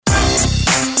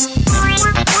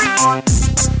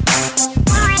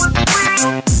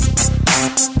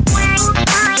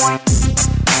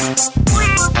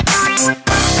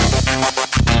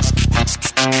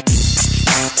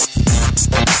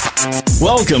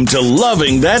Welcome to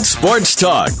Loving That Sports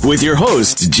Talk with your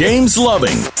host, James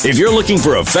Loving. If you're looking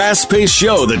for a fast-paced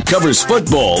show that covers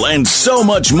football and so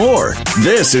much more,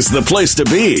 this is the place to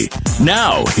be.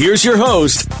 Now, here's your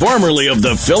host, formerly of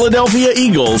the Philadelphia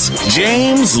Eagles,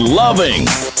 James Loving.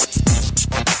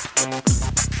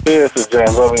 This is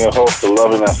James Loving, your host of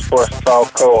Loving That Sports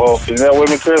Talk, co-host. You there with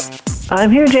me, Chris?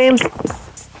 I'm here, James.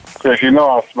 Chris, you know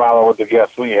I'm smiling with the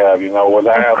guests we have. You know, when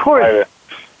I have to play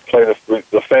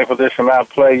the same position I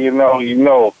play, you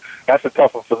know, that's a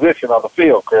tougher position on the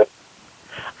field, Chris.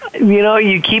 You know,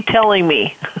 you keep telling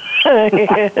me,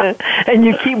 and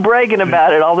you keep bragging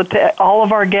about it all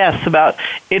of our guests about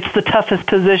it's the toughest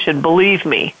position. Believe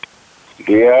me.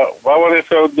 Yeah. Well, I want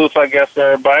to introduce, I guess,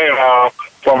 everybody.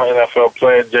 Former NFL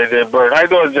player JJ Birden. How you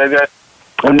doing, JJ?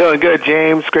 I'm doing good,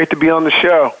 James. Great to be on the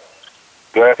show.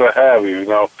 Glad to have you. You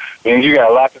know, you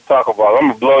got a lot to talk about. I'm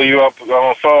gonna blow you up on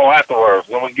the phone afterwards.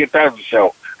 I'm gonna get that on the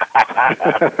show.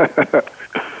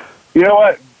 You know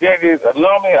what, JJ?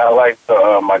 Normally, I like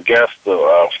my guests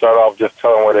to start off just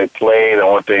telling where they played and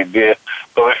what they did.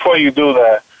 But before you do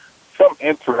that, something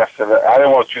interesting that I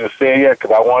didn't want you to say it yet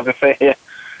because I wanted to say it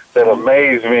that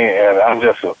amazed me, and I'm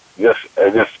just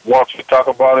want you to talk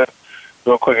about it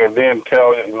real quick, and then tell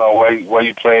where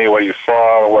you play, where you're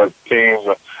from, what teams.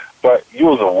 But you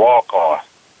was a walk-on.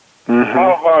 Mm-hmm.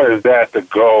 How hard is that to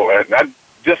go? And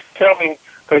just tell me,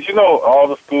 because you know all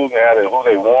the schools had it, who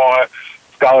they want,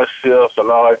 scholarships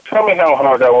and all that. Tell me how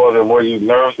hard that was, and were you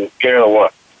nervous and scared or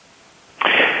what?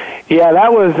 Yeah,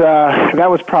 that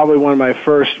was probably one of my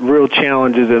first real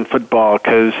challenges in football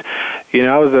because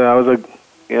I was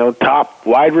a top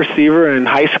wide receiver in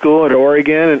high school at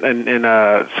Oregon and in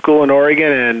a school in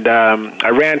Oregon, and I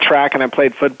ran track and I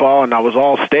played football and I was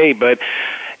all state, but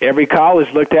every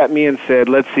college looked at me and said,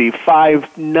 let's see,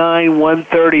 5'9",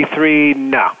 133,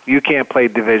 no, you can't play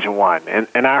Division I.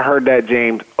 And I heard that,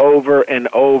 James, over and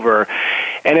over.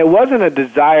 And it wasn't a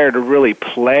desire to really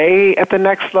play at the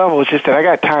next level. It's just that I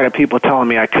got tired of people telling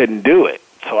me I couldn't do it.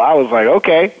 So I was like,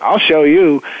 okay, I'll show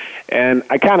you. And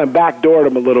I kind of backdoored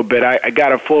them a little bit. I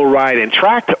got a full ride in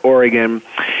track to Oregon,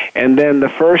 and then the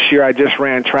first year I just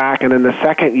ran track, and then the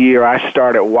second year I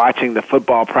started watching the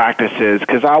football practices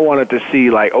because I wanted to see,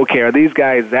 like, okay, are these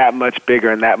guys that much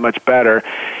bigger and that much better?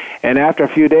 And after a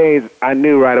few days, I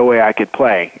knew right away I could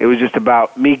play. It was just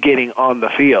about me getting on the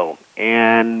field.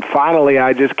 And finally,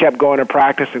 I just kept going to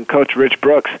practice, and Coach Rich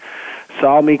Brooks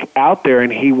saw me out there,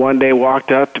 and he one day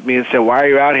walked up to me and said, why are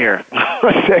you out here?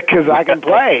 I said, because I can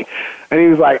play. And he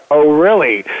was like, oh,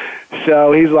 really?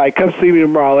 So he's like, come see me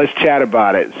tomorrow. Let's chat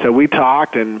about it. So we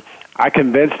talked, and I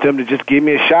convinced him to just give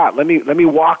me a shot. Let me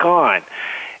walk on.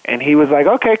 And he was like,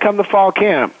 okay, come to fall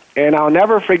camp. And I'll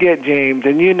never forget, James,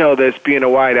 and you know this being a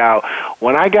wideout,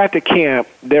 when I got to camp,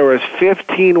 there was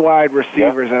 15 wide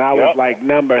receivers, and I was like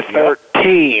number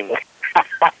 13.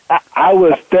 I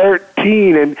was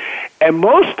 13, and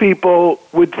most people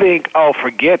would think, oh,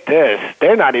 forget this.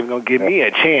 They're not even going to give me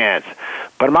a chance.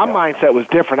 But my mindset was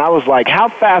different. I was like, how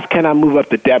fast can I move up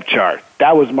the depth chart?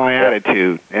 That was my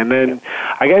attitude. And then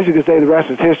I guess you could say the rest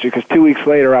is history because 2 weeks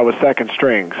later I was second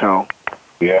string. So,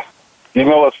 yeah. You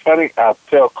know what's funny? I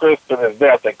tell Chris to this day,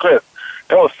 I say, Chris,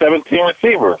 there was 17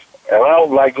 receivers. And I was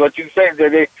like, what you say,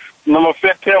 they number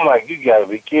 15, I'm like, you got to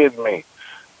be kidding me.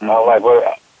 Mm-hmm. I was like,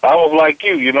 well, I was like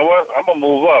you know what? I'm going to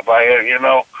move up.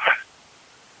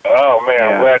 Oh, man,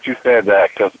 I'm glad you said that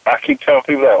because I keep telling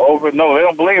people that over and over. They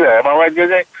don't believe that. Am I right,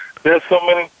 JJ? There's so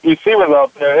many receivers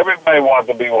out there. Everybody wants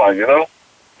to be one, you know?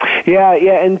 Yeah,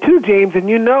 and too, James, and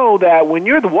you know that when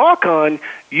you're the walk-on,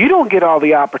 you don't get all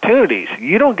the opportunities.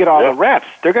 You don't get all the reps.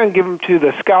 They're going to give them to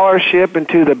the scholarship and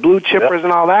to the blue chippers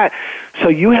and all that. So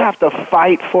you have to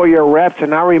fight for your reps.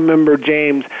 And I remember,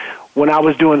 James, when I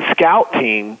was doing scout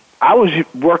team, I was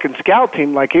working scout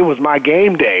team like it was my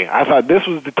game day. I thought this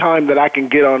was the time that I can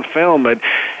get on film. And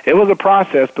it was a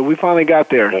process, but we finally got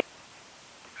there.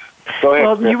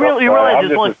 Well, you realize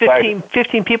there's only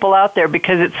 15 people out there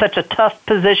because it's such a tough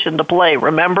position to play,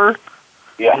 remember?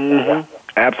 Yeah. Mm-hmm.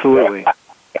 Absolutely.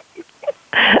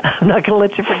 I'm not going to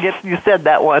let you forget you said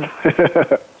that one.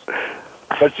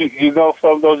 But you know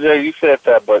something, though, Jay? You said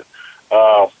that, but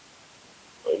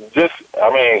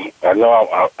I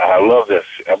know I love this.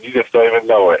 You just don't even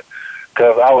know it.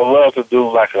 Because I would love to do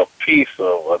like a piece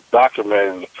of a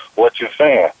document what you're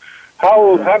saying.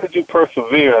 How did you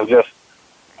persevere and just,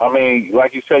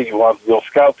 like you said, you want your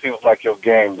scout team was like your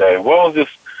game day. What was this?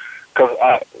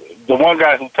 Because the one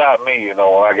guy who taught me, when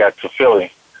I got to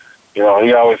Philly, he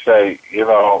always say,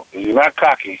 you're not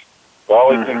cocky, but I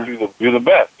always think you're the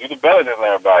best. You're the better than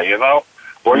everybody,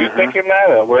 Were you thinking that?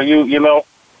 Or were you,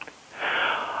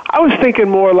 I was thinking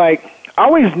more like, I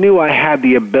always knew I had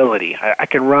the ability. I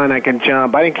can run, I can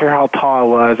jump. I didn't care how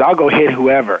tall I was. I'll go hit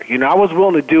whoever. I was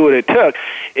willing to do what it took.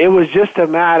 It was just a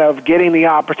matter of getting the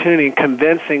opportunity and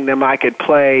convincing them I could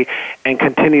play and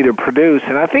continue to produce.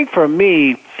 And I think for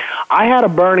me, I had a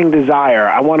burning desire.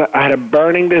 I had a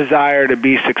burning desire to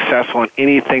be successful in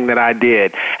anything that I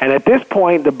did. And at this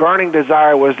point, the burning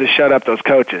desire was to shut up those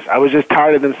coaches. I was just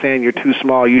tired of them saying, you're too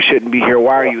small, you shouldn't be here,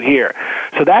 why are you here?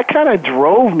 So that kind of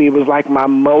drove me, was like my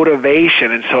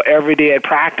motivation. And so every day at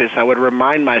practice, I would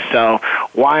remind myself,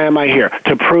 why am I here?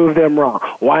 To prove them wrong.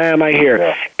 Why am I here?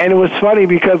 Yeah. And it was funny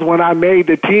because when I made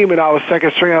the team and I was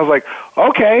second string, I was like,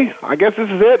 okay, I guess this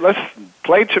is it. Let's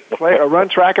run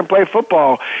track and play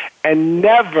football. And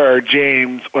never,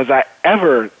 James, was I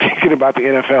ever thinking about the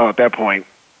NFL at that point.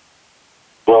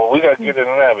 Well, we got to get into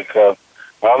that because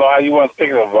I don't know how you weren't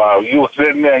thinking about it. You were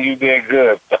sitting there, you did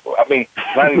good. I mean,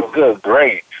 not even good,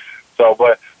 great. So,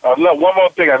 but one more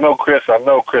thing. I know Chris. Like,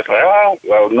 no,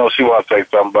 she wants to say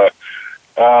something, but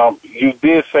you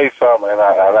did say something, and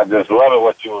I just love it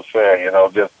what you were saying.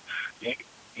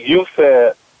 You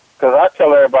said, because I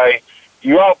tell everybody,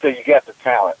 you out there, you got the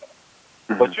talent,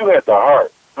 but you had the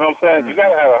heart. You know what I'm saying? You got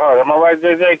to have a heart. Am I right,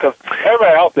 JJ? Because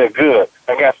everybody out there good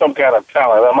and got some kind of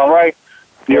talent. Am I right?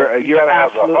 You're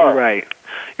absolutely right.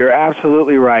 You're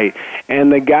absolutely right.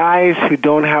 And the guys who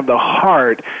don't have the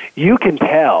heart, you can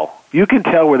tell. You can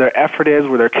tell where their effort is,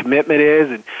 where their commitment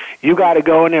is, and you got to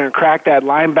go in there and crack that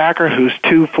linebacker who's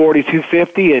 240,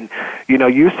 250, and,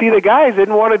 you see the guys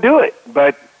didn't want to do it.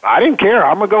 But I didn't care.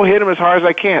 I'm going to go hit him as hard as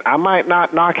I can. I might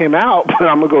not knock him out, but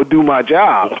I'm going to go do my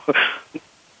job.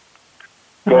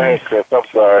 Go ahead, Chris. I'm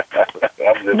sorry.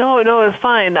 No, it's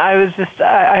fine. I was just,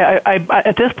 I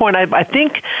at this point, I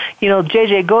think,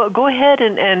 JJ, go ahead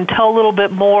and tell a little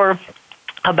bit more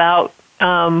about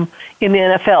in the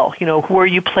NFL. Where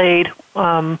you played,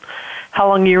 how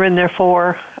long you were in there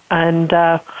for, and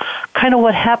kind of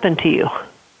what happened to you.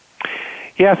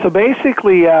 Yeah. So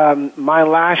basically, my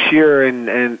last year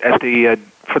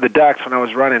for the Ducks when I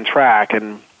was running track,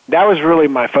 and that was really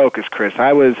my focus, Chris.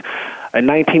 I was a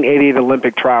 1988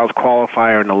 Olympic trials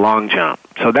qualifier in the long jump.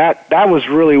 So that was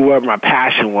really what my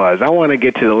passion was. I want to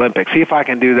get to the Olympics, see if I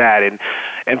can do that.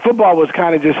 And football was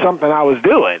kind of just something I was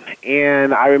doing.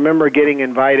 And I remember getting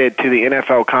invited to the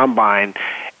NFL Combine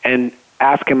and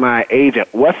asking my agent,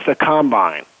 what's the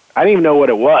Combine? I didn't even know what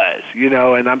it was,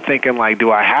 and I'm thinking, like, do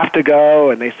I have to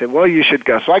go? And they said, well, you should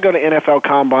go. So I go to NFL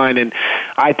Combine, and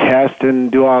I test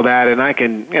and do all that, and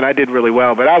I did really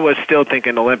well. But I was still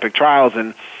thinking Olympic trials,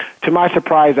 and to my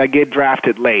surprise, I get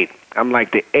drafted late. I'm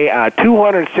like the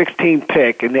 216th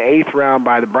pick in the 8th round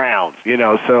by the Browns,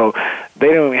 so they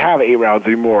don't even have 8 rounds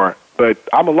anymore. But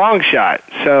I'm a long shot.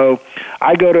 So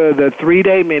I go to the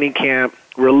 3-day mini camp.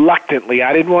 Reluctantly,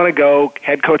 I didn't want to go.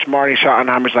 Head coach Marty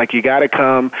Schottenheimer's like, you got to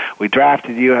come. We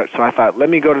drafted you. So I thought, let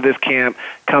me go to this camp,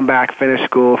 come back, finish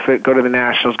school, go to the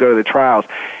Nationals, go to the trials.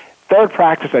 Third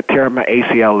practice, I tear my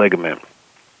ACL ligament,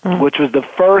 which was the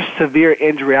first severe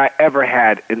injury I ever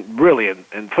had in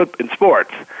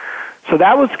sports. So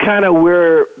that was kind of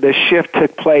where the shift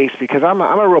took place because I'm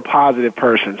a real positive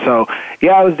person. So,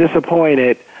 yeah, I was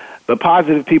disappointed, but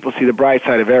positive people see the bright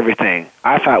side of everything.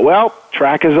 I thought, well,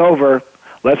 track is over.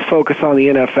 Let's focus on the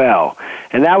NFL.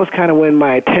 And that was kind of when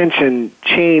my attention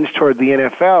changed toward the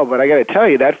NFL. But I got to tell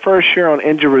you, that first year on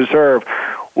injured reserve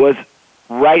was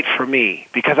right for me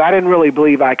because I didn't really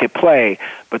believe I could play.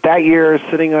 But that year,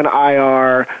 sitting on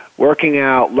IR, working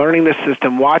out, learning the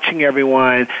system, watching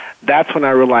everyone, that's when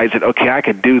I realized that, okay, I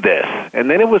could do this. And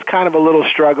then it was kind of a little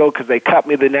struggle because they cut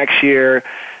me the next year.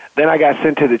 Then I got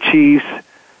sent to the Chiefs.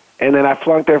 And then I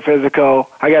flunked their physical.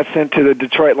 I got sent to the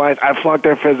Detroit Lions. I flunked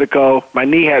their physical. My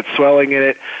knee had swelling in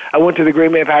it. I went to the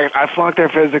Green Bay Packers. I flunked their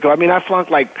physical. I mean, I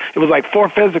flunked it was like 4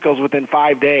 physicals within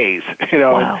 5 days,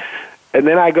 Wow. And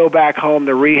then I go back home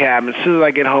to rehab. And as soon as I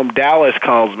get home, Dallas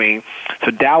calls me. So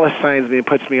Dallas signs me and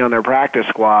puts me on their practice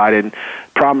squad and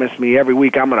promised me every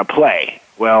week I'm going to play.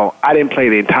 Well, I didn't play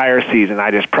the entire season.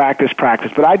 I just practiced.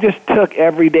 But I just took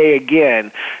every day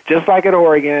again, just like at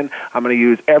Oregon. I'm going to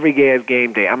use every day as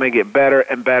game day. I'm going to get better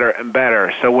and better and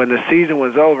better. So when the season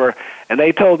was over and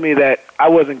they told me that I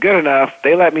wasn't good enough,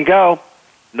 they let me go.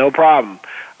 No problem.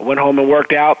 I went home and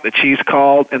worked out. The Chiefs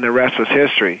called, and the rest was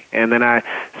history. And then I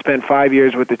spent 5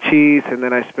 years with the Chiefs, and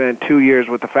then I spent 2 years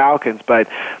with the Falcons. But,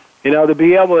 to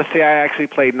be able to say I actually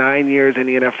played 9 years in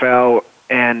the NFL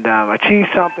and achieved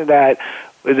something that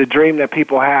was a dream that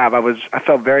people have. I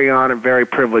felt very honored, very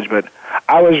privileged, but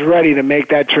I was ready to make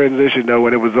that transition, though,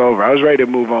 when it was over. I was ready to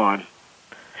move on.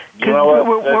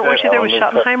 Weren't you there with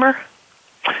Schottenheimer?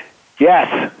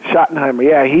 Yes, Schottenheimer.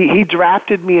 Yeah, he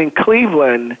drafted me in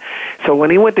Cleveland. So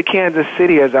when he went to Kansas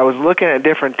City, as I was looking at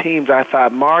different teams, I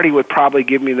thought Marty would probably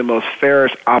give me the most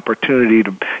fairest opportunity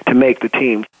to make the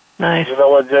team. Nice. You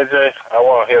know what, JJ? I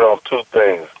want to hit on two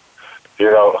things.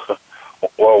 Well,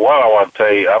 one, I want to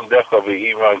tell you, I'm definitely going to be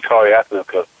emailing Carly after this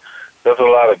because there's a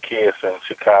lot of kids in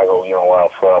Chicago, where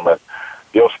I'm from, and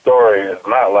your story is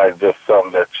not like just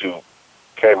something that you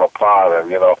came upon and,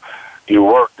 you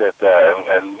worked at that,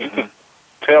 and you can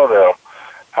tell them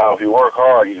how if you work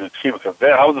hard, you achieve it. Because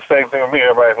then I was the same thing with me.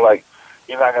 Everybody's like,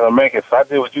 "You're not going to make it." So I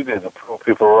did what you did to prove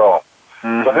people wrong.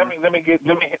 Mm-hmm. So let me let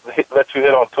you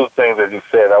hit on two things that you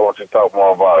said. I want you to talk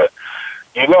more about it.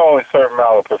 Only a certain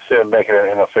amount of percent make it in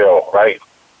the NFL, right?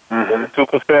 Mm-hmm. Is it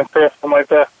 2%, something like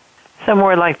that?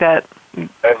 Somewhere like that. And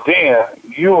then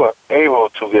you were able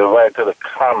to get right to the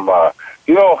combine.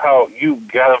 You know how you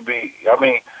got to be. I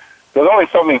mean, there's only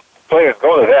so many players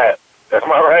go to that. Am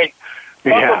I right?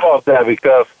 Talk about that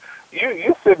because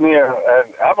you sitting there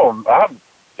and I'm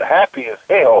happy as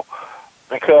hell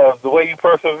because the way you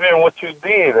persevere and what you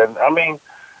did. And I mean,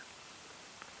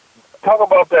 talk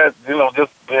about that.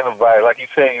 Just being invited, like you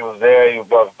said, you was there,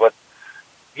 but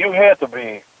you had to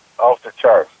be off the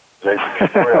charts. JJ,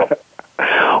 for real.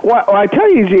 Well, I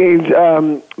tell you, James,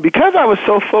 because I was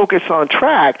so focused on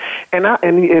track, and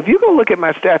if you go look at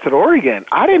my stats at Oregon,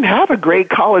 I didn't have a great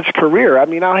college career. I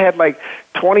mean, I had like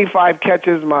 25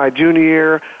 catches my junior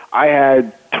year. I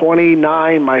had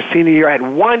 29 my senior year. I had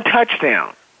one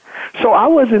touchdown. So I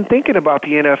wasn't thinking about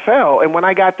the NFL. And when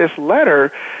I got this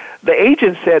letter, the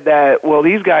agent said that, well,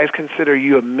 these guys consider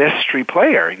you a mystery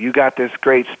player. You got this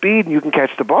great speed and you can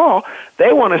catch the ball.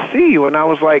 They want to see you. And I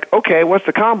was like, okay, what's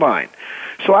the combine?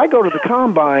 So I go to the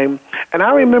combine, and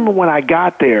I remember when I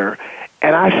got there,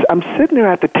 and I'm sitting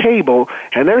there at the table,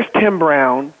 and there's Tim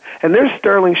Brown, and there's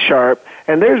Sterling Sharp,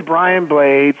 and there's Brian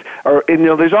Blades,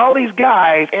 there's all these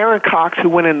guys, Aaron Cox, who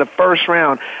went in the first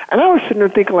round. And I was sitting there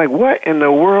thinking, like, what in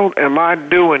the world am I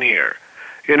doing here?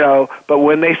 But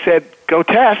when they said, go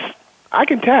test, I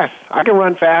can test. I can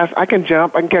run fast. I can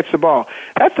jump. I can catch the ball.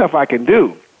 That stuff I can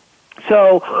do.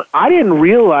 So I didn't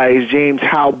realize, James,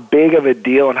 how big of a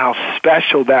deal and how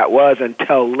special that was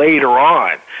until later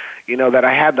on, that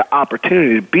I had the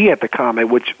opportunity to be at the combine,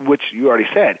 which you already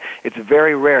said. It's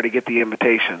very rare to get the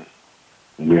invitation.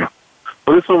 Yeah.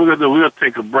 Well, this is what we're going to do. We're going to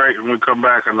take a break, and we'll come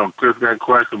back. I know Chris got a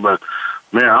question, but,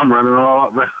 man, I'm running all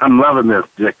up. I'm loving this,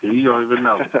 Jackie. You don't even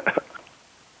know.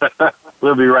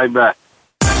 We'll be right back.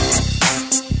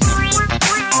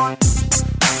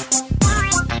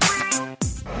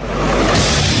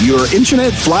 Your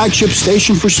internet flagship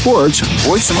station for sports,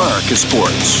 Voice America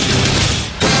Sports.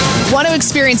 Want to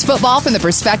experience football from the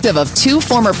perspective of two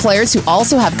former players who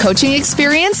also have coaching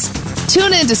experience?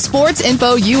 Tune in to Sports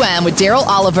Info UM with Daryl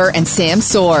Oliver and Sam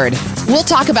Sword. We'll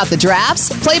talk about the drafts,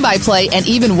 play-by-play, and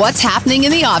even what's happening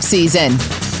in the offseason.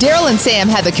 Daryl and Sam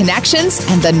have the connections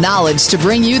and the knowledge to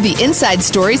bring you the inside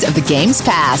stories of the game's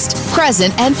past,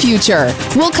 present, and future.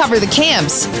 We'll cover the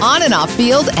camps, on and off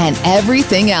field, and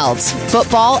everything else,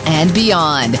 football and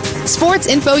beyond. Sports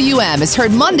Info UM is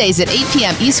heard Mondays at 8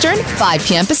 p.m. Eastern, 5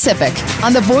 p.m. Pacific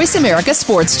on the Voice America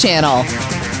Sports Channel.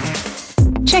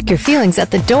 Check your feelings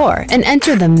at the door and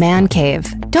enter the Man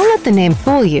Cave. Don't let the name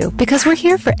fool you, because we're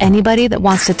here for anybody that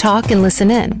wants to talk and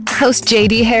listen in. Host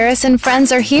J.D. Harris and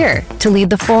friends are here to lead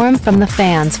the forum from the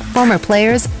fans, former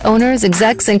players, owners,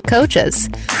 execs, and coaches.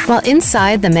 While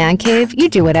inside the Man Cave, you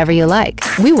do whatever you like.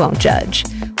 We won't judge.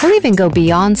 We'll even go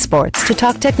beyond sports to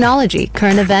talk technology,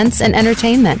 current events, and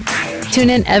entertainment. Tune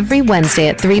in every Wednesday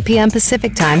at 3 p.m.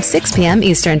 Pacific Time, 6 p.m.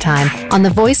 Eastern Time on the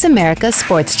Voice America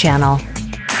Sports Channel.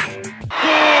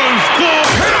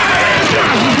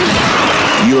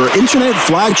 Your internet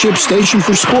flagship station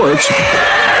for sports,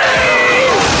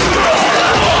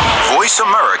 Voice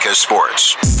America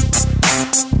Sports.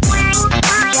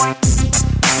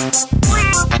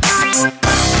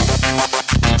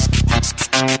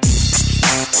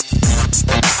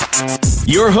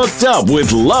 You're hooked up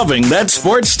with Loving That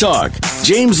Sports Talk.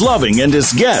 James Loving and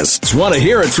his guests want to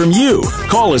hear it from you.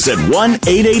 Call us at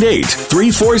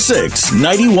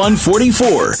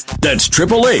 1-888-346-9144. That's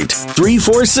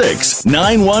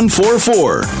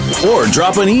 888-346-9144. Or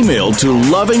drop an email to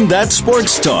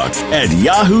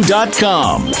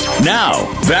lovingthatsportstalk@yahoo.com. Now,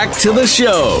 back to the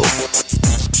show.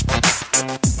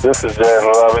 This is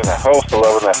James Loving, the host of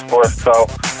Loving That Sports Talk.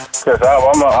 Because I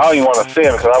don't even want to see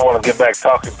him because I want to get back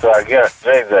talking to our guest,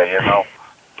 JJ,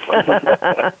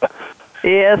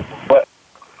 Yes. But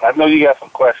I know you got some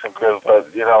questions, Chris,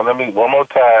 but, let me, one more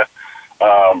time,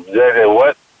 JJ,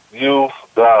 what you've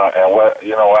done and what,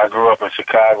 I grew up in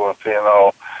Chicago and seeing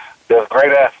there's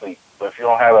great athletes But if you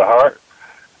don't have the heart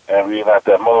and you got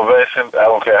that motivation, I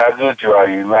don't care how good you are,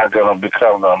 you're not going to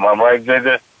become them. Am I right,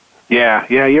 JJ? Yeah,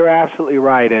 you're absolutely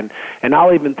right, and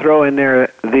I'll even throw in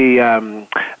there the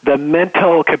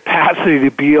mental capacity to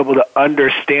be able to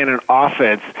understand an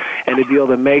offense and to be able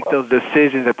to make those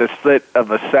decisions at the split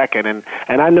of a second. And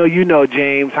I know you know,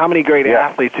 James, how many great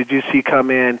athletes did you see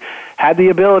come in, had the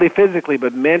ability physically,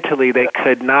 but mentally they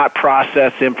could not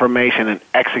process information and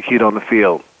execute on the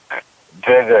field.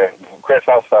 JJ, Chris,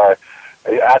 I'm sorry.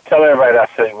 I tell everybody, I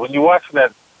say, when you're watching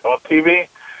that on TV,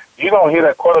 you don't hear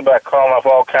that quarterback calling off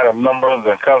all kind of numbers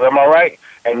and colors. Am I right?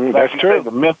 And that's true. Say, the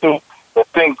mental, the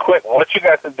thing quick. What you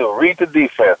got to do? Read the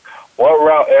defense. What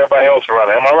route everybody else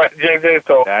running? Am I right, JJ?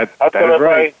 So I tell everybody,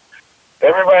 right.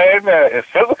 Everybody in there is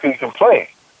physically can play.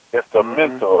 It's the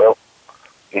mental.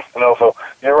 You know, so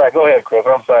you're right. Go ahead, Chris.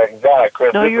 I'm sorry. Go ahead,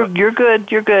 Chris. No, you're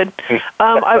good. You're good.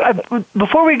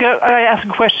 Before we go, I ask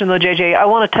a question though, JJ. I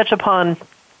want to touch upon,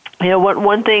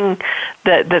 one thing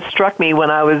that struck me when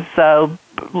I was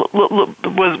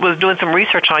doing some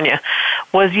research on you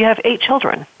was you have 8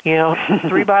 children.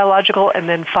 3 biological and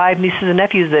then 5 nieces and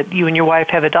nephews that you and your wife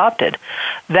have adopted.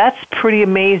 That's pretty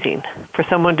amazing for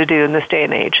someone to do in this day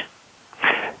and age.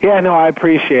 Yeah, no, I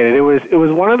appreciate it. It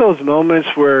was one of those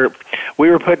moments where we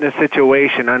were put in a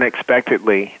situation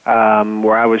unexpectedly,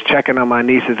 where I was checking on my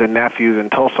nieces and nephews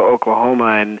in Tulsa,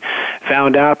 Oklahoma, and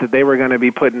found out that they were going to be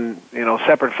put in,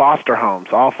 separate foster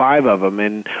homes, all 5 of them.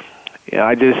 And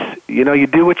I just, you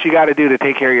do what you got to do to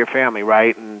take care of your family,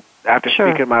 right? And after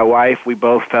speaking to my wife, we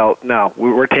both felt, no,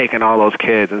 we're taking all those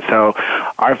kids. And so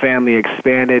our family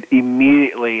expanded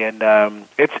immediately, and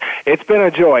it's been a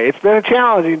joy. It's been a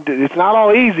challenge. It's not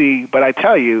all easy, but I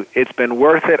tell you, it's been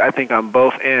worth it, I think, on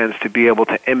both ends to be able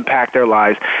to impact their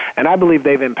lives. And I believe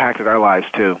they've impacted our lives,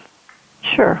 too.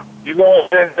 Sure. You know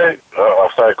what, I'm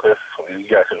sorry, Chris. You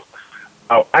got to.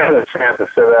 I had a chance to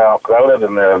sit down, because I lived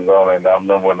in Arizona, and I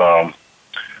remember when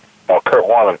Kurt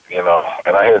Warner,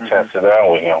 and I had a chance to sit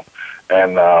down with him.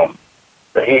 And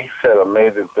he said an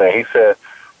amazing thing. He said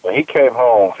when he came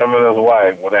home, him and his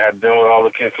wife, when they had dinner with all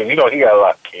the kids, because he got a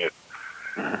lot of kids,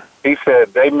 he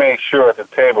said they made sure at the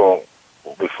table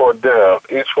before dinner,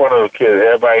 each one of the kids,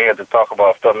 everybody had to talk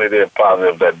about something they did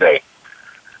positive that day.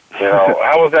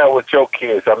 How was that with your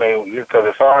kids? I mean, because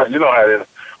it's hard, you know how it is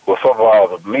with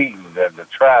football, the meetings and the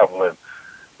traveling,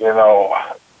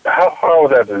 how hard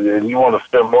was that? And you want to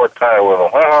spend more time with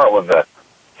them. How hard was that?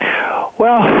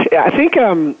 Well, I think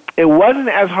it wasn't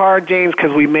as hard, James,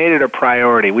 because we made it a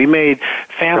priority. We made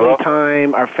family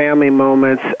time, our family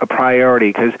moments, a priority.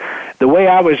 Because the way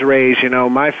I was raised,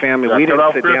 my family, we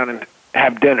didn't sit down and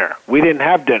have dinner. We didn't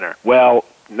have dinner. Well,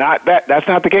 that's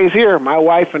not the case here. My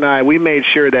wife and I, we made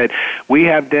sure that we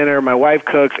have dinner, my wife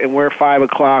cooks, and we're 5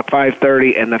 o'clock,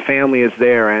 5:30, and the family is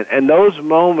there. And those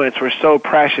moments were so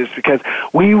precious because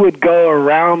we would go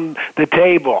around the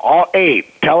table, all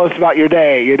 8, tell us about your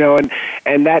day,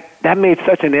 and that made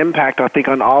such an impact, I think,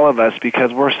 on all of us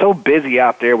because we're so busy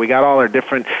out there. We got all our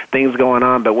different things going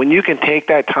on. But when you can take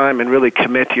that time and really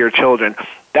commit to your children,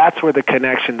 that's where the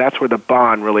connection, that's where the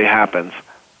bond really happens.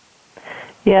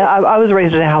 Yeah, I was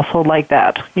raised in a household like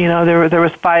that. There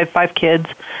was five kids,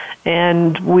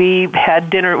 and we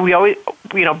had dinner. We always,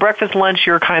 breakfast, lunch,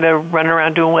 you're kind of running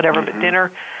around doing whatever, but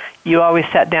dinner, you always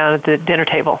sat down at the dinner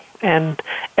table, and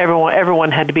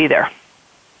everyone had to be there.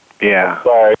 Yeah. I'm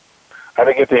sorry, I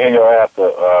didn't get to hear your answer,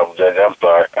 JJ. I'm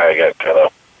sorry, I got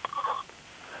cut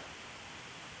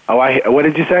off. What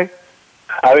did you say?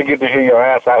 I didn't get to hear your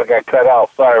answer. I got cut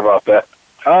off. Sorry about that.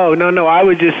 Oh, no. I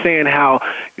was just saying how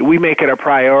we make it a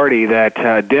priority that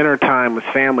dinner time was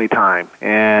family time,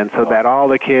 and so that all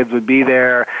the kids would be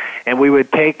there, and we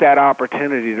would take that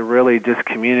opportunity to really just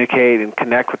communicate and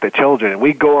connect with the children. And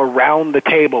we'd go around the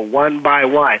table one by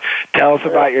one. Tell us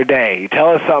about your day.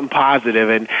 Tell us something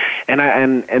positive.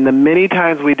 And the many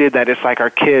times we did that, it's like our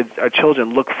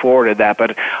children look forward to that.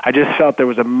 But I just felt there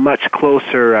was a much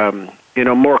closer,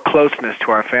 more closeness to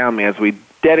our family as we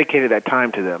dedicated that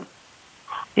time to them.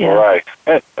 Yeah. Right.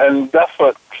 And that's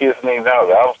what kids need now.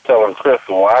 I was telling Chris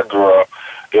when I grew up,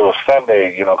 it was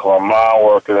Sunday, because my mom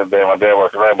worked in the day, my dad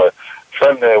worked in the night, but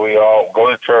Sunday we all go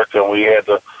to church and we had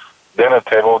the dinner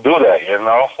table do that,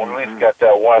 We at least got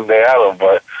that one day out of it,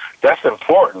 but that's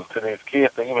important to these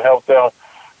kids to even help them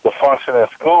to function in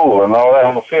school and all that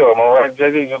on the field. Am I right,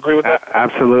 JJ? You agree with that?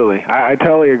 Absolutely. I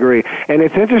totally agree. And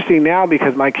it's interesting now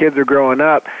because my kids are growing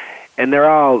up, and they're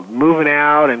all moving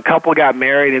out, and a couple got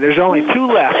married, and there's only 2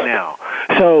 left now.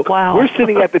 So We're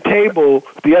sitting at the table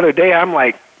the other day. I'm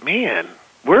like, man,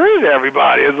 where is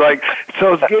everybody? It's like,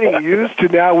 so it's getting used to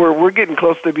now. We're getting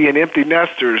close to being empty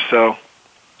nesters. So,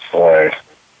 right.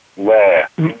 Man,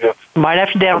 you just might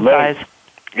have to downsize.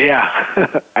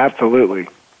 Yeah, absolutely.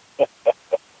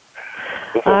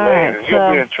 It's amazing.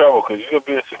 You'll be in trouble because you'll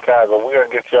be in Chicago. We're going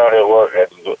to get you out here work,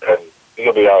 and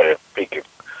you'll be out here speaking.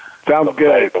 Sounds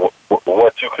good.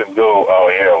 What you can do out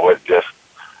here with just,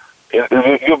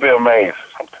 you'll be amazed,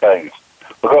 I'm telling you.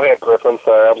 But go ahead, Griff. I'm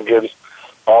sorry. I'm getting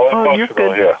all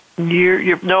emotional here.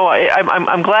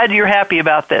 I'm glad you're happy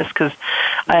about this because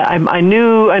I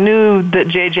knew that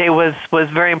JJ was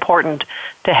very important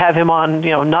to have him on.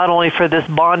 Not only for this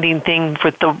bonding thing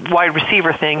with the wide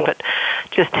receiver thing, but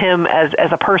just him as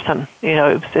a person.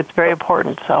 It's very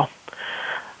important. So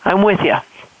I'm with you.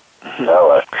 All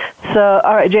right. So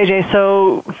all right, JJ.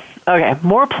 So okay,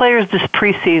 more players this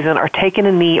preseason are taking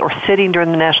a knee or sitting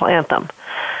during the national anthem.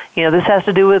 This has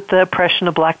to do with the oppression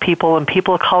of black people and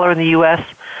people of color in the U.S.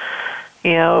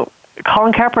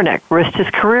 Colin Kaepernick risked his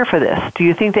career for this. Do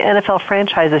you think the NFL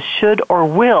franchises should or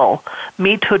will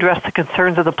meet to address the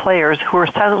concerns of the players who are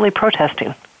silently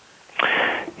protesting?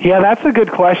 Yeah, that's a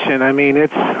good question. I mean,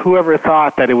 it's whoever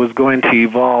thought that it was going to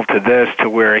evolve to this, to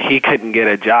where he couldn't get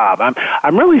a job.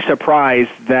 I'm really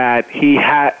surprised that he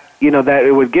had, that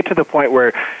it would get to the point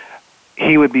where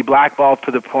he would be blackballed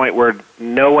to the point where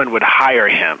no one would hire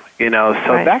him, So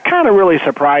right. That kind of really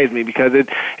surprised me because it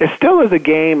still is a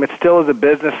game, it still is a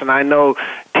business, and I know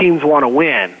teams want to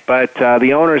win, but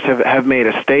the owners have made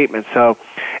a statement. So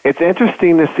it's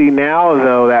interesting to see now,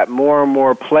 though, that more and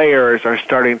more players are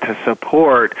starting to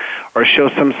support or show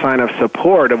some sign of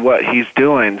support of what he's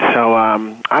doing. So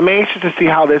I'm anxious to see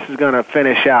how this is going to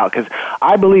finish out because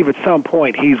I believe at some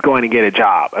point he's going to get a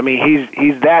job. I mean,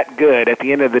 he's that good at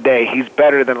the end of the day. He's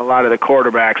better than a lot of the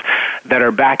quarterbacks that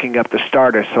are backing up the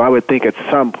starters. So I would think at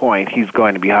some point he's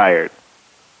going to be hired.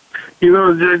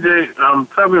 JJ,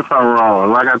 tell me if I'm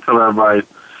wrong. Like I tell everybody,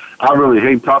 I really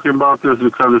hate talking about this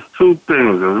because it's two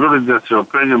things. It's really just your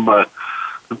opinion, but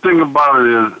the thing about it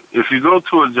is if you go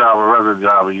to a job, a regular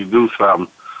job, and you do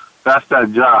something, that's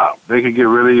that job. They can get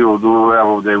rid of you or do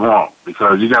whatever they want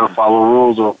because you got to follow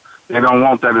rules or they don't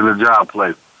want that in the job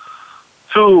place.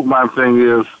 Two, my thing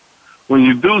is, when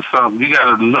you do something, you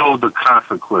got to know the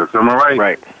consequence. Am I right?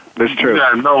 Right. That's true. You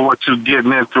got to know what you're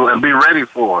getting into and be ready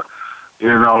for it.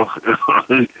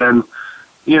 And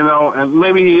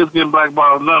maybe he is getting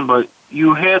blackballed, none, but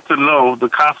you had to know the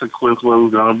consequence what it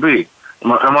was going to be.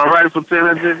 Am I right for saying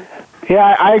that, Jay?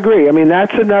 Yeah, I agree. I mean,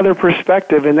 that's another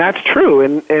perspective, and that's true.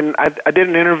 And I did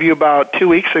an interview about 2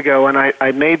 weeks ago, and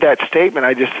I made that statement.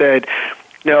 I just said,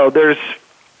 there's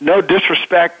no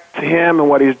disrespect to him and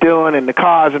what he's doing and the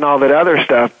cause and all that other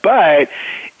stuff, but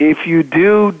if you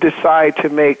do decide to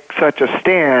make such a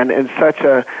stand in such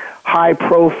a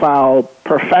high-profile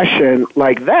profession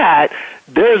like that,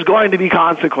 there's going to be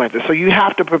consequences. So you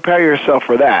have to prepare yourself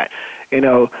for that.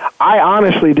 I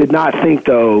honestly did not think,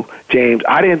 though, James,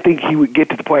 I didn't think he would get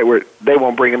to the point where they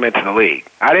won't bring him into the league.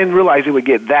 I didn't realize it would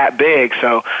get that big,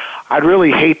 so I'd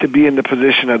really hate to be in the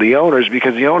position of the owners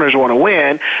because the owners want to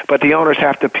win, but the owners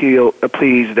have to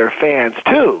please their fans,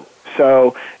 too.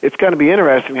 So it's going to be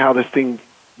interesting how this thing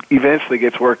eventually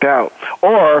gets worked out.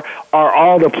 Or are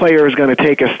all the players going to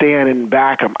take a stand and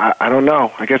back them? I don't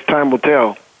know. I guess time will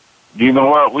tell. You know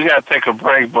what? We got to take a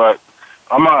break, but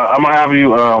I'm gonna have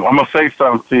you. I'm gonna say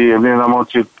something to you, and then I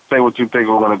want you to say what you think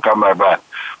we're gonna come right back.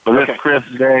 But this is Chris,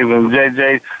 Dave, and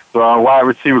JJ, the wide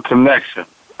receiver connection.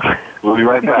 We'll be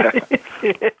right back.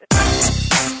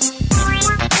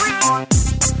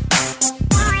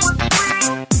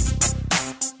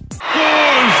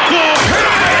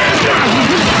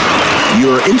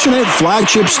 Your internet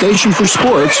flagship station for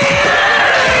sports.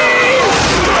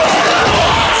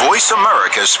 Voice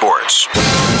America Sports.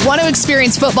 Want to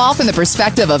experience football from the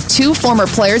perspective of two former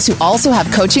players who also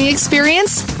have coaching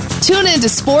experience? Tune in to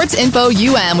Sports Info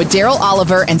UM with Daryl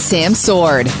Oliver and Sam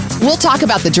Sword. We'll talk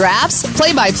about the drafts,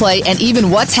 play-by-play, and even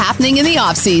what's happening in the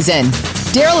offseason.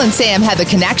 Daryl and Sam have the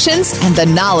connections and the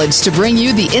knowledge to bring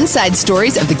you the inside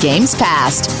stories of the game's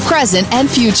past, present, and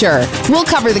future. We'll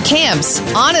cover the camps,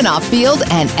 on and off field,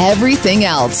 and everything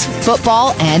else,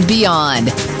 football and beyond.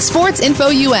 Sports Info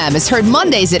UM is heard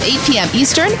Mondays at 8 p.m.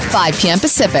 Eastern, 5 p.m.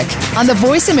 Pacific on the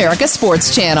Voice America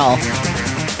Sports Channel.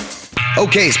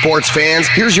 Okay, sports fans,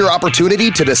 here's your opportunity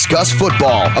to discuss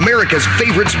football, America's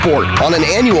favorite sport. On an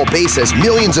annual basis,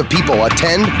 millions of people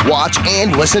attend, watch,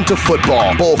 and listen to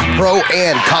football, both pro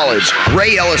and college.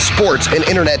 Ray Ellis Sports, an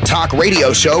internet talk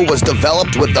radio show, was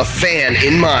developed with the fan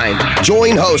in mind.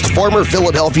 Join host, former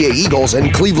Philadelphia Eagles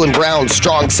and Cleveland Browns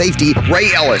strong safety Ray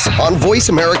Ellis on Voice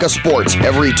America Sports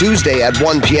every Tuesday at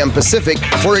 1 p.m. Pacific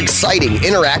for exciting,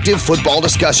 interactive football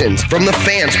discussions from the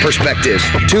fans' perspective.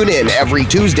 Tune in every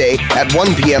Tuesday at at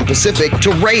 1 p.m. Pacific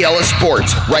to Ray Ellis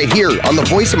Sports, right here on the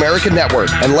Voice America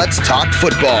Network. And let's talk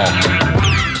football.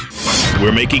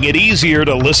 We're making it easier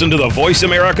to listen to the Voice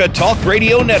America Talk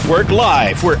Radio Network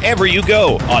live wherever you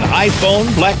go on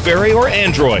iPhone, BlackBerry, or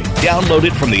Android. Download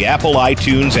it from the Apple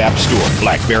iTunes App Store,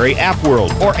 BlackBerry App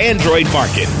World, or Android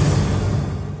Market.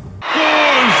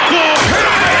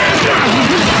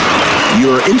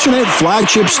 Your internet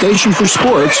flagship station for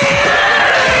sports.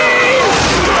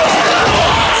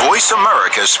 Voice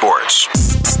America Sports.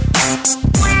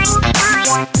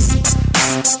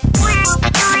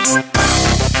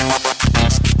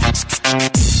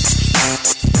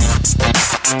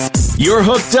 You're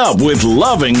hooked up with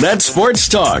Loving That Sports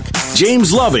Talk.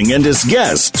 James Loving and his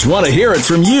guests want to hear it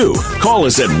from you. Call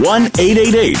us at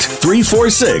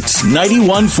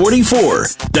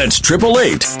 1-888-346-9144. That's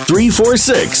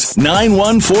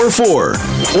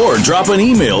 888-346-9144. Or drop an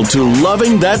email to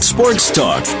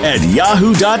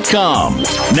lovingthatsportstalk@yahoo.com.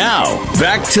 Now,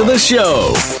 back to the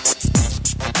show.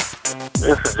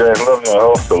 This is James Loving, the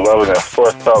host of Loving That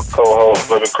Sports Talk, co-host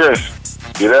with Chris.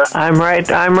 You there? I'm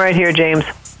right here, James.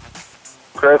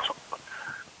 Chris,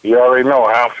 you already know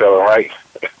how I'm feeling, right?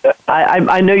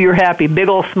 I know you're happy. Big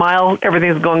old smile.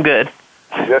 Everything's going good.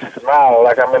 Just smile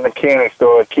like I'm in the candy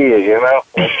store, a kid, you know?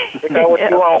 Pick out what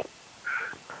you want.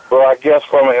 Well, I guess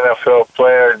from an NFL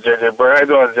player, JJ Birden. How you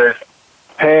doing, JJ?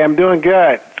 Hey, I'm doing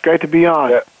good. It's great to be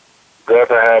on. Yeah. Glad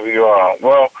to have you on.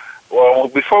 Well,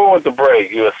 before we went to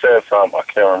break, you had said something. I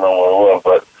can't remember what it was,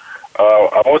 but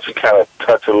I want you to kind of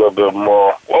touch a little bit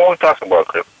more. What were we talking about,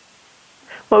 Chris?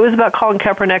 Well, it was about Colin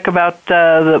Kaepernick, about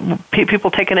the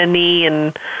people taking a knee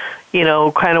and,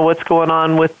 kind of what's going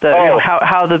on with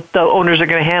how the owners are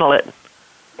going to handle it.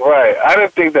 Right. I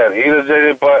didn't think that either,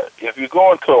 JJ, but if you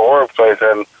go into a workplace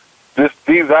and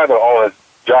these are the owner's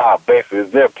job, basically,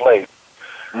 it's their place.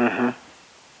 Mm-hmm.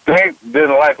 They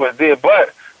didn't like what they did,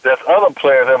 but there's other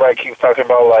players everybody keeps talking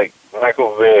about, like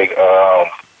Michael Vick,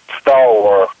 Star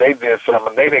Wars. They did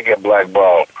something. They didn't get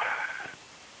blackballed.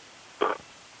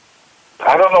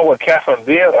 I don't know what Kaepernick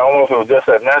did. I don't know if it was just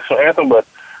that national anthem, but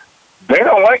they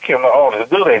don't like him, the owners,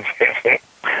 do they?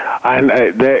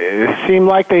 It seemed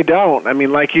like they don't. I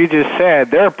mean, like you just said,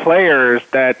 there are players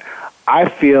that I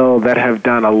feel that have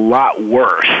done a lot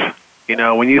worse.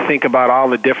 When you think about all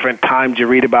the different times you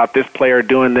read about this player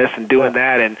doing this and doing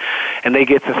that, and they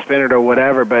get suspended or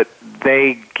whatever, but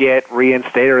they get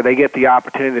reinstated or they get the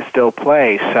opportunity to still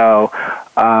play. So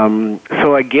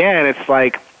again, it's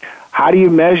like, how do you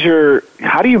measure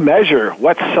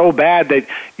what's so bad that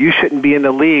you shouldn't be in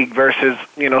the league versus,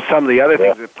 some of the other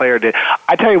things the player did?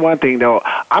 I tell you one thing, though.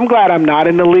 I'm glad I'm not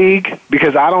in the league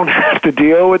because I don't have to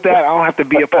deal with that. I don't have to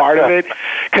be a part of it.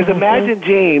 Because imagine,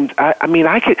 James,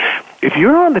 I could, if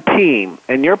you're on the team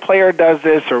and your player does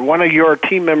this or one of your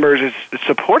team members is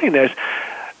supporting this,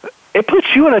 it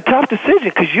puts you in a tough decision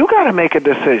because you got to make a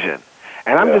decision.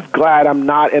 And I'm just glad I'm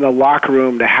not in a locker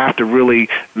room to have to really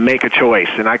make a choice,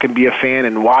 and I can be a fan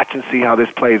and watch and see how this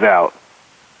plays out.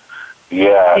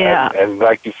 Yeah. And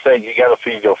like you said, you got to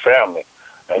feed your family.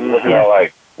 And you're looking at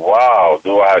like, wow,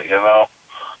 do I,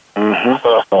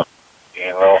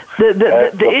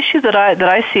 The issue that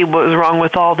I see what was wrong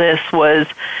with all this was,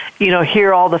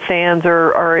 here all the fans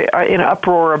are in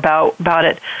uproar about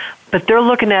it, but they're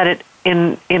looking at it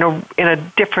in a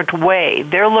different way.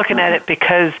 They're looking at it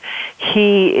because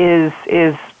he is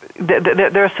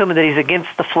they're assuming that he's against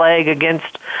the flag,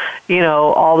 against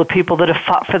all the people that have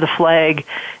fought for the flag,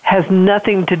 has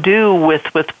nothing to do with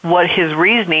what his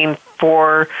reasoning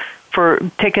for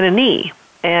taking a knee.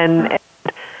 And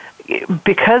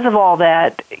because of all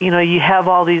that, you have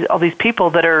all these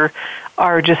people that are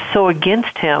just so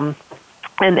against him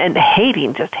and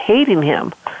hating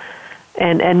him.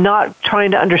 And not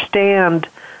trying to understand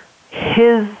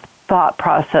his thought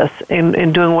process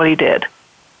in doing what he did.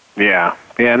 Yeah,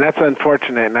 and that's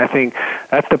unfortunate, and I think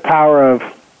that's the power of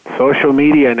social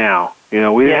media now. We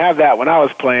didn't have that when I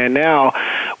was playing. Now,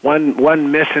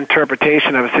 one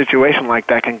misinterpretation of a situation like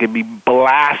that can be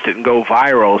blasted and go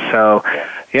viral. So,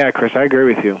 yeah, Chris, I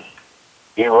agree with you.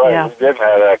 You're right. Yeah. We didn't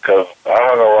have that because I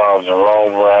hung around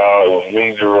Jerome Brown. It was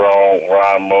me, Jerome,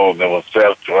 Ron Moe, there was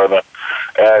Seth Jordan.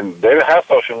 And they didn't have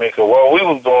social media. What we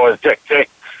was doing is check.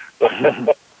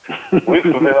 We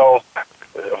was on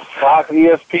Fox,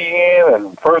 ESPN,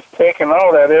 and First Take and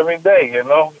all that every day,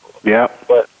 Yeah,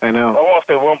 but I know. I want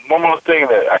to say one more thing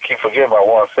that I keep forgetting. I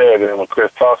want to say it, and when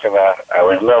Chris talking, I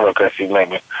remember because she made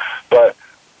me. But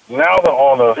now the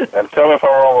owners, and tell me if I'm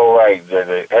wrong or right,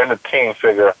 JJ, and the team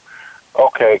figure,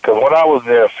 okay, because when I was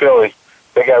there, Philly,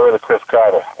 they got rid of Chris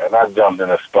Carter, and I jumped in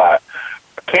the spot.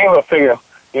 The team will figure,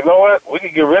 you know what? We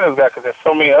could get rid of that because there's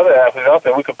so many other athletes out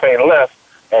there we could pay less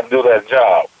and do that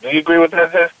job. Do you agree with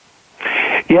that, Jay?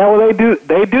 Yeah, well, they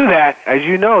do that. As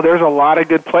you know, there's a lot of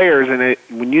good players, and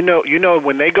when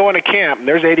when they go into camp, and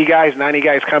there's 80 guys, 90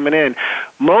 guys coming in,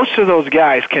 most of those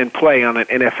guys can play on an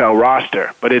NFL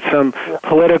roster, but it's some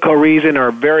political reason or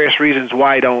various reasons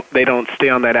why they don't stay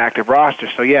on that active roster.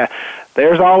 So yeah,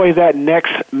 there's always that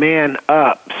next man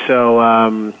up. So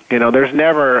there's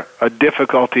never a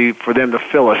difficulty for them to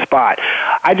fill a spot.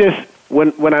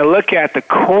 When I look at the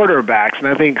quarterbacks, and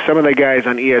I think some of the guys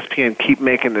on ESPN keep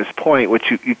making this point,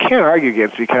 which you can't argue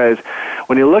against, because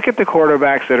when you look at the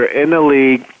quarterbacks that are in the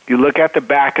league, you look at the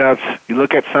backups, you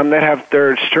look at some that have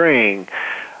third string,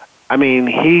 I mean,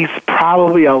 he's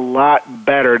probably a lot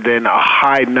better than a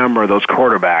high number of those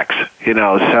quarterbacks,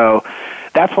 so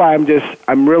that's why I'm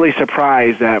really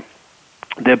surprised that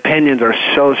the opinions are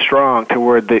so strong to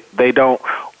where they don't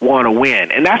want to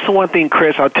win. And that's the one thing,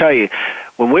 Chris, I'll tell you.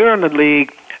 When we're in the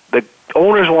league, the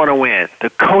owners want to win. The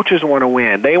coaches want to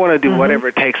win. They want to do whatever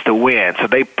it takes to win. So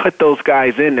they put those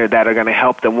guys in there that are going to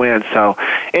help them win. So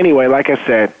anyway, like I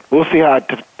said, we'll see how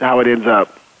it ends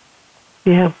up.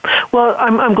 Yeah. Well,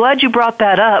 I'm glad you brought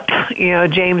that up,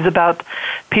 James, about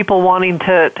people wanting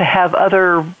to have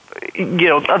other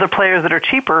players that are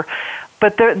cheaper.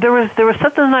 But there was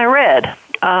something I read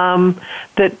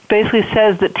that basically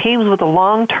says that teams with a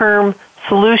long-term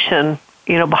solution,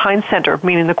 behind center,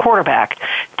 meaning the quarterback,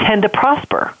 tend to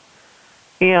prosper.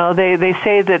 They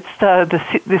say that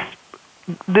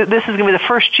this is going to be the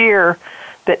first year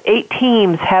that 8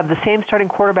 teams have the same starting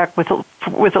quarterback with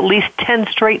at least 10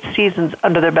 straight seasons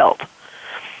under their belt.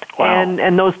 Wow.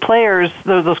 And those players,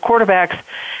 those quarterbacks,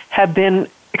 have been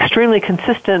extremely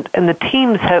consistent, and the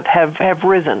teams have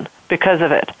risen because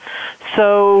of it.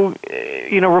 So,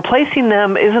 replacing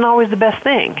them isn't always the best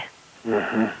thing.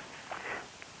 Mm-hmm.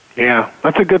 Yeah,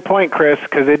 that's a good point, Chris,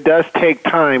 because it does take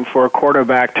time for a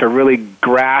quarterback to really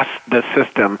grasp the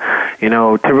system,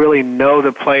 to really know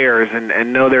the players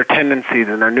and know their tendencies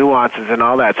and their nuances and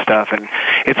all that stuff. And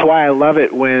it's why I love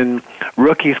it when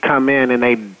rookies come in and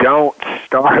they don't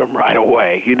start them right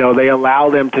away. They allow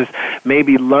them to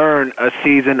maybe learn a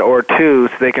season or two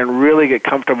so they can really get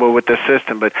comfortable with the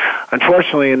system. But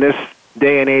unfortunately, in this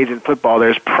day and age in football,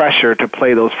 there's pressure to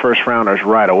play those first-rounders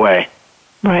right away.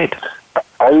 Right.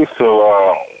 I used to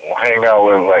hang out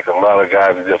with a lot of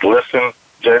guys and just listen,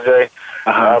 JJ.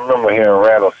 I remember hearing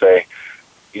Randall say,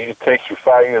 it takes you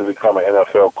 5 years to become an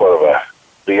NFL quarterback,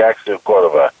 the actual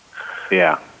quarterback.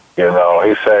 Yeah. He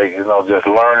say, just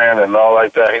learning and all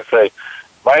like that. He say,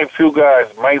 my few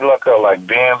guys might luck up, like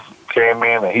Dan came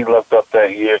in and he lucked up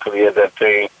that year because he had that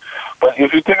team. But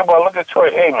if you think about, look at Troy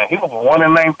Aikman, he was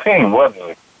 1-19,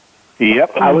 wasn't he?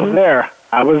 Yep, I was there.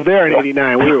 I was there in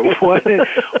 '89. We were we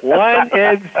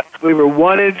were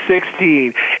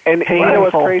 1-16. And you know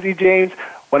what's crazy, James?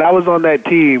 When I was on that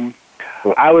team,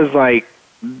 I was like,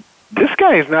 this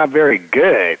guy is not very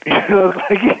good. He's not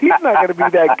going to be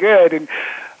that good. And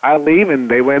I leave,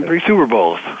 and they win 3 Super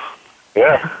Bowls.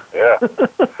 Yeah.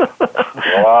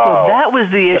 Wow. So that was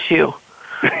the issue.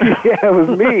 Yeah, it was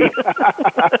me.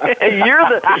 You're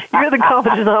the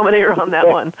common denominator on that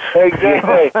one.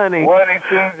 Exactly. Oh, honey.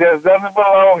 1-2 just doesn't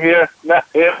belong here.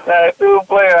 It's not a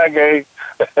player I gave.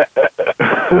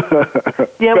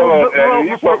 Yeah,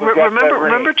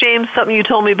 remember, James, something you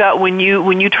told me about when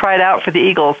you tried out for the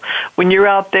Eagles, when you're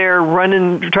out there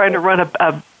trying to run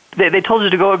they told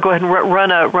you to go ahead and run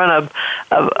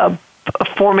a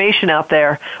formation out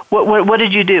there. What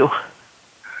did you do?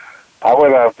 I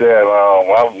went out there,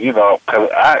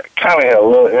 because I kind of had a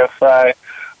little inside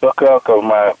look up because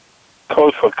my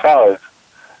coach for college,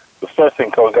 the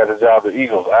assistant coach, got the job at the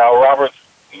Eagles, Al Roberts.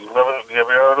 You ever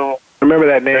heard of him? Remember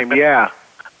that name, yeah.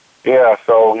 Yeah,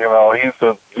 so, he used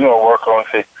to, work on,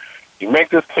 say, you make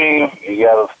this team, you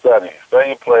got to study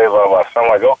your plays, blah, blah. So I'm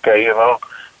like, okay, got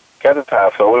the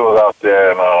time. So we was out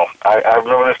there, and I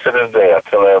remember this to this day. I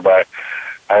tell everybody,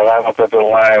 I lined up at the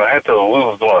line. We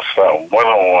was doing something,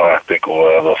 1-on-1, I think it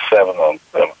was, or 7 on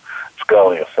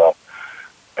Scully or something.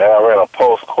 And I ran a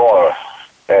post corner,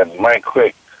 and Mike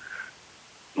Quick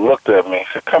looked at me and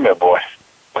said, come here, boy.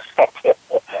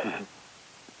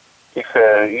 He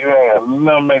said, you ain't going to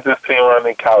never make this team run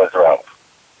any college routes.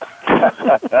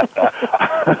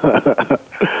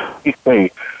 He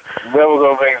said, never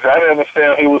going to make I didn't understand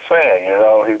what he was saying,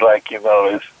 He's like,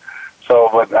 it's... So,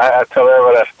 but I tell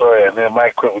everybody that story, and then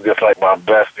Mike Quick was just like my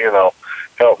best,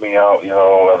 help me out,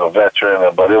 as a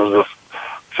veteran. But it was just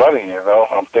funny,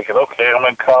 I'm thinking, okay, I'm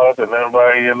in college, and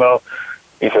everybody,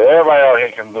 he said, everybody out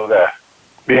here can do that.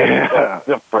 Yeah. It's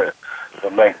different to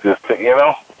make this thing,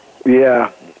 Yeah.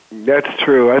 That's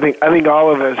true. I think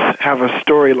all of us have a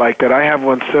story like that. I have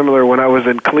one similar when I was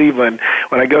in Cleveland.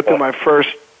 When I go through my first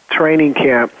training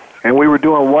camp, and we were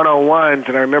doing one-on-ones,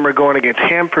 and I remember going against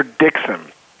Hanford Dixon,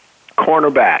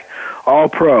 cornerback,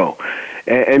 all-pro.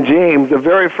 And James, the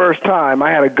very first time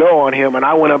I had a go on him, and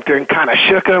I went up there and kind of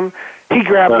shook him, he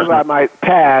grabbed me by my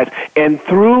pads and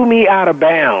threw me out of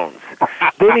bounds.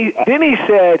 Then he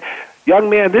said, "Young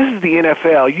man, this is the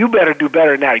NFL. You better do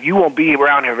better now. You won't be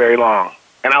around here very long."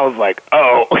 And I was like,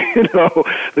 oh,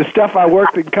 the stuff I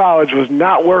worked in college was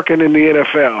not working in the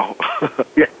NFL.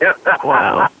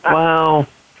 Wow.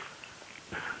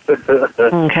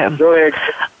 Okay.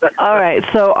 All right,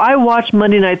 so I watched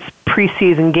Monday night's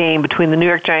preseason game between the New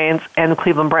York Giants and the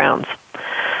Cleveland Browns.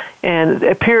 And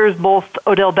it appears both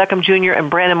Odell Beckham Jr.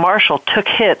 and Brandon Marshall took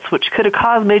hits, which could have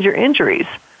caused major injuries.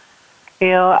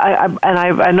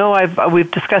 I know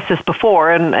we've discussed this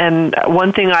before, and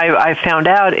one thing I found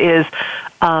out is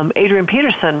Adrian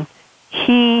Peterson,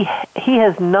 he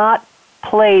has not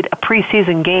played a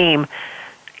preseason game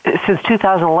since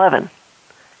 2011.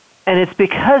 And it's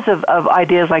because of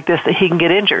ideas like this that he can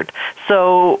get injured.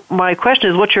 So my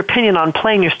question is, what's your opinion on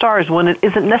playing your stars when it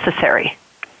isn't necessary?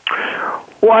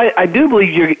 Well, I do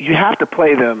believe you have to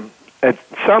play them at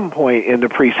some point in the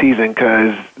preseason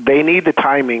because they need the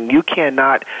timing. You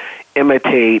cannot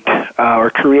imitate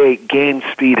or create game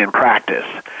speed in practice.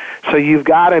 So you've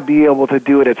got to be able to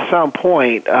do it at some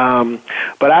point.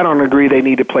 But I don't agree they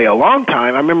need to play a long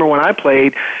time. I remember when I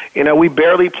played, we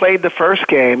barely played the first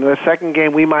game. The second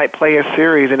game we might play a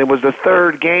series, and it was the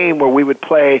third game where we would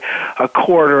play a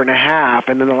quarter and a half,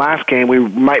 and then the last game we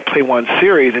might play one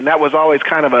series. And that was always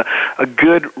kind of a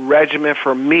good regimen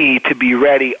for me to be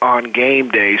ready on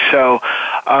game day. So,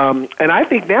 and I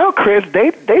think now, Chris,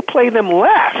 they play them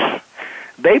less.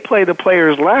 They play the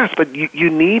players less, but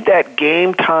you need that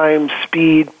game time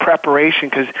speed preparation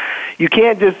because you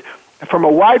can't just, from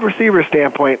a wide receiver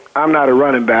standpoint, I'm not a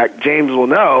running back, James will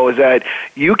know, is that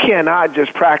you cannot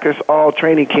just practice all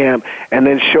training camp and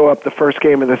then show up the first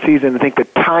game of the season and think the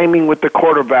timing with the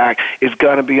quarterback is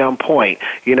going to be on point,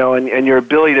 and your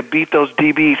ability to beat those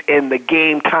DBs in the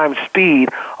game time speed,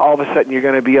 all of a sudden you're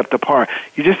going to be up to par.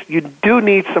 You do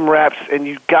need some reps, and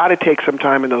you've got to take some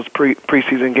time in those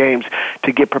preseason games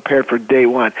to get prepared for day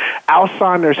one. Al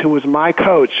Saunders, who was my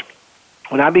coach,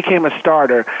 when I became a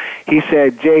starter, he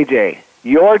said, JJ,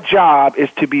 your job is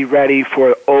to be ready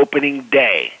for opening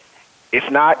day. It's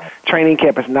not training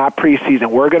camp. It's not preseason.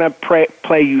 We're going to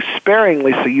play you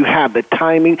sparingly so you have the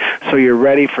timing so you're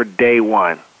ready for day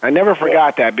one. I never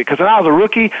forgot that because when I was a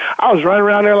rookie, I was running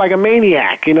around there like a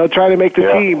maniac, trying to make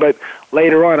the team. But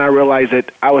later on, I realized that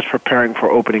I was preparing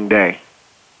for opening day.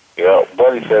 Yeah,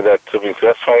 Buddy said that to me. So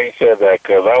that's why he said that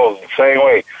because I was the same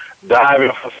way.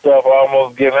 Diving for stuff,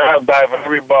 almost getting out, diving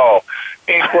every ball.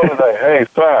 He's supposed to say, hey,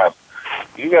 son,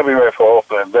 you got to be ready for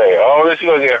opening day. All this,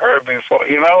 you're going to get hurt before,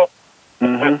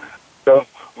 Mm-hmm. So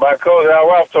my coach, Al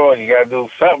Roth, told you got to do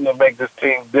something to make this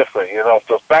team different,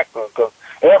 so factors, because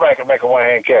everybody can make a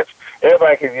one-hand catch.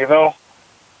 Everybody can,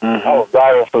 Mm-hmm. I was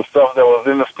diving for stuff that was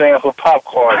in the stands for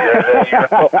popcorn.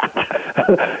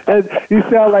 You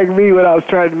sound like me when I was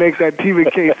trying to make that team in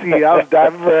KC. I was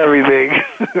diving for everything.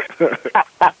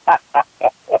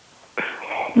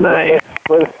 Nice.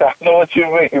 But I know what you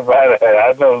mean by that.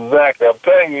 I know exactly. I'm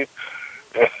telling you.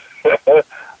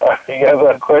 You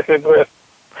got a question, Chris?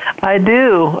 I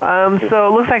do. So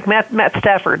it looks like Matt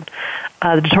Stafford,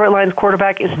 the Detroit Lions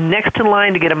quarterback, is next in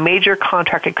line to get a major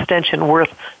contract extension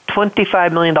worth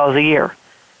 $25 million a year.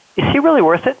 Is he really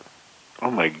worth it?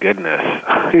 Oh, my goodness.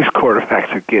 These quarterbacks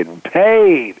are getting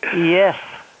paid. Yes.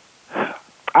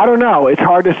 I don't know. It's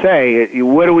hard to say.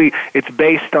 It's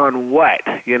based on what?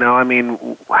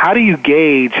 How do you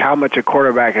gauge how much a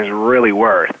quarterback is really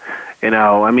worth?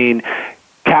 Calvin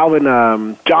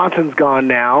Johnson's gone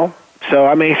now. So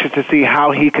I'm anxious to see how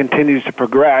he continues to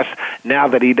progress now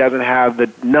that he doesn't have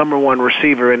the number one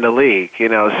receiver in the league,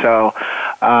 So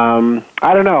I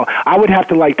don't know. I would have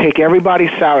to take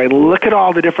everybody's salary, look at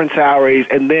all the different salaries,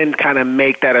 and then kind of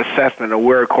make that assessment of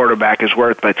where a quarterback is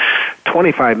worth. But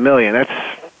 $25 million,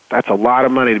 that's a lot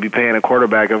of money to be paying a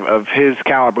quarterback of his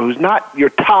caliber, who's not your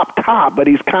top, but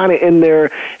he's kind of in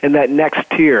there in that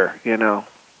next tier, Yeah,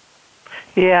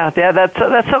 that's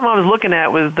something I was looking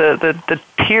at was the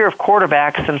tier of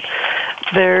quarterbacks, and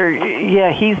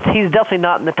he's definitely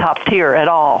not in the top tier at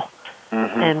all.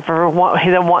 Mm-hmm. And for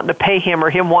them wanting to pay him or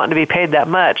him wanting to be paid that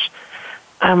much,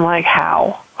 I'm like,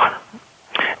 how?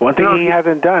 One thing he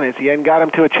hasn't done is he hasn't got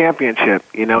him to a championship.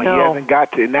 He hasn't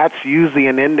got to, and that's usually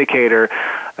an indicator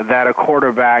that a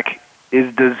quarterback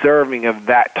is deserving of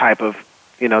that type of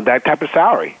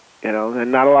salary.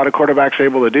 and not a lot of quarterbacks are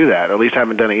able to do that. At least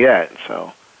haven't done it yet.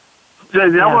 So,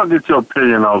 JJ, I want to get your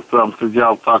opinion on something since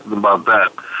y'all talking about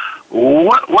that.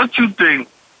 What you think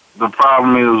the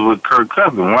problem is with Kirk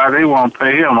Cousins? Why they won't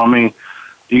pay him? I mean,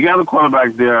 you got a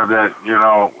quarterback there that,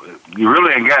 you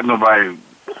really ain't got nobody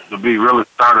to be really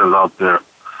starters out there.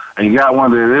 And you got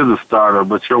one that is a starter,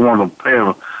 but you don't want to pay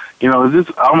him. Is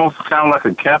this almost kind of like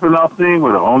a capping off thing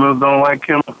where the owners don't like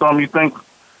him or something, you think?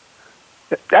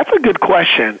 That's a good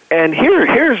question. And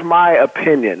here's my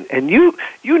opinion. And you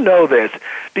know this,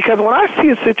 because when I see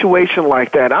a situation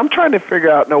like that, I'm trying to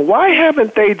figure out, now, why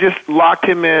haven't they just locked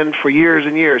him in for years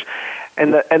and years?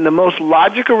 And the most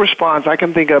logical response I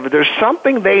can think of is there's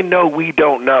something they know we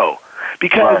don't know.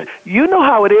 Because you know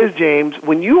how it is, James,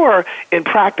 when you are in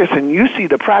practice and you see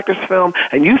the practice film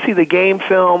and you see the game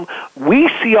film, we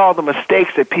see all the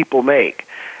mistakes that people make.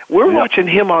 We're watching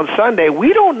him on Sunday.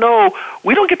 We don't know.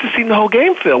 We don't get to see the whole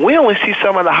game film. We only see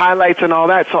some of the highlights and all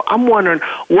that. So I'm wondering,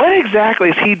 what exactly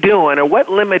is he doing, or what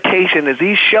limitation is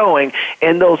he showing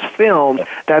in those films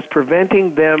that's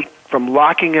preventing them from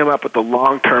locking him up with a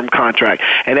long-term contract?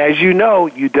 And as you know,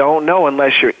 you don't know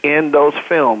unless you're in those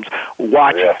films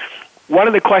watching. One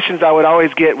of the questions I would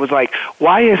always get was like,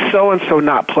 why is so-and-so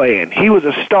not playing? He was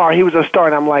a star.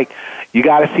 And I'm like, you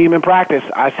got to see him in practice.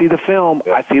 I see the film.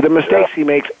 I see the mistakes he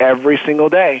makes every single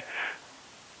day.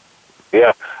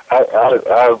 Yeah,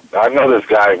 I know this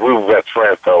guy. We were best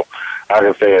friends, so I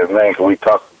can say his name because we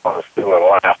talked about it still and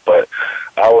laugh. But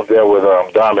I was there with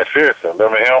Don McPherson.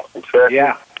 Remember him?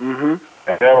 Yeah. Mm-hmm.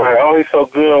 And they were like, oh, he's so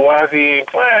good. Why is he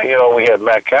playing? We had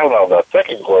Matt Cavanaugh, the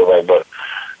second quarterback, but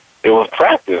it was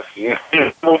practice. You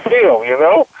could feel,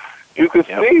 you could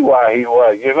see why he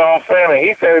was. You know what I'm saying? And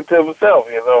he said it to himself.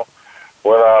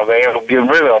 When they ended up getting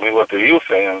rid of him, he went to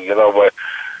Houston. But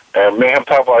and me and him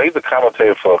talk about, he's a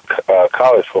commentator for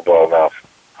college football now.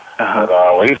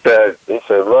 And he said,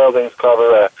 love things called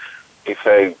it. He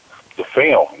said the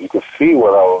film. You could see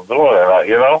what I was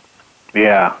doing.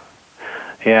 Yeah.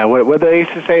 Yeah. What they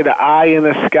used to say, the eye in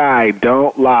the sky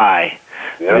don't lie.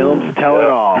 Films tell it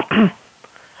all.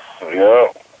 Yeah,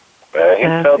 man, he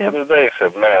felt it today. He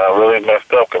said, man, I really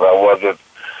messed up because I wasn't,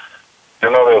 they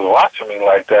was watching me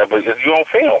like that, but it's you on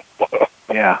film.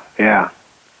 Yeah.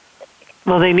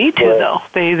 Well, they need to, though.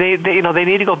 They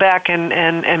need to go back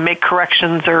and make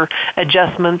corrections or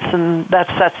adjustments, and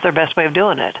that's their best way of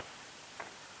doing it.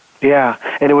 Yeah,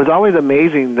 and it was always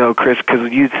amazing, though, Chris,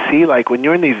 because you'd see, like, when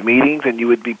you're in these meetings and you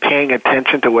would be paying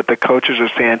attention to what the coaches are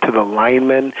saying to the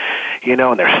linemen,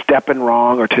 and they're stepping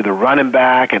wrong, or to the running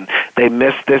back, and they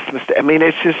missed this mistake. I mean,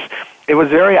 it was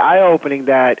very eye-opening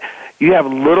that you have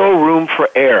little room for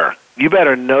error. You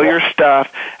better know your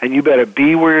stuff, and you better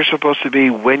be where you're supposed to be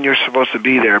when you're supposed to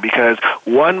be there, because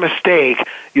one mistake,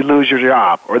 you lose your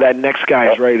job, or that next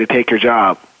guy is ready to take your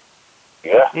job.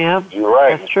 Yeah, you're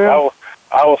right. That's true.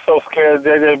 I was so scared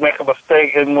that they'd make a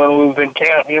mistake, and when we was in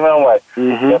camp, they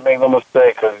make no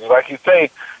mistake. Because, like you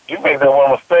say, you make that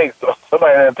one mistake, so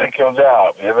somebody had to take your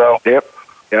job,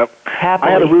 Yep.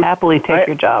 Happily take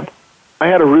your job. I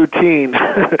had a routine.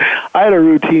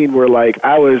 Where, like,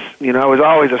 I was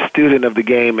always a student of the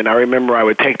game, and I remember I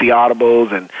would take the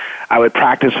audibles, and I would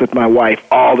practice with my wife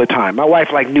all the time. My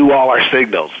wife, like, knew all our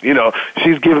signals.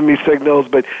 She's giving me signals,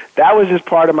 but that was just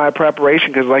part of my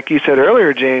preparation because, like you said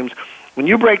earlier, James, when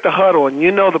you break the huddle and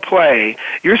you know the play,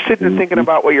 you're sitting and thinking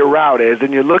about what your route is,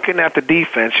 and you're looking at the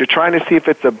defense. You're trying to see if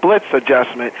it's a blitz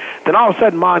adjustment. Then all of a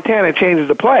sudden, Montana changes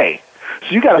the play.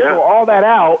 So you got to throw all that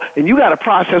out, and you got to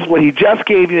process what he just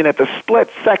gave you, and at the split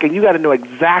second, you got to know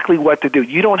exactly what to do.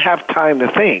 You don't have time to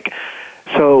think.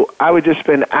 So I would just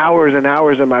spend hours and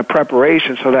hours in my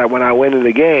preparation so that when I went into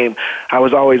the game, I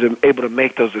was always able to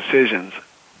make those decisions.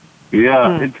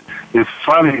 Yeah, it's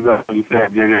funny, though, you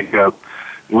said, because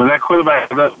when that quarterback,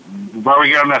 before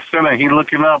we got in that center, he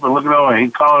looking up and looking over, and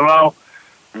he calling out.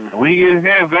 When he gets his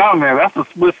hands down there, that's a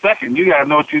split second. You got to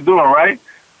know what you're doing, right?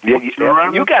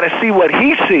 You got to see what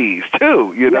he sees,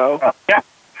 too, Yeah.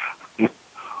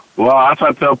 Well, I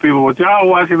try to tell people, what y'all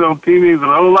watching on TV is a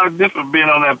whole lot different being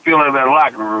on that field in that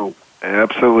locker room.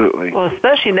 Absolutely. Well,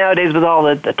 especially nowadays with all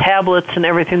the tablets and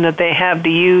everything that they have to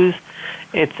use,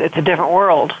 it's a different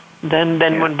world than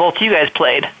when both you guys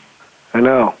played. I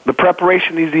know. The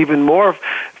preparation is even more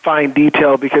fine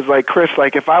detail because, like Chris,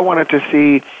 like if I wanted to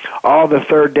see all the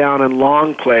third down and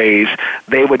long plays,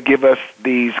 they would give us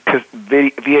these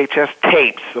VHS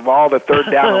tapes of all the third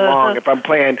down and long if I'm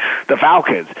playing the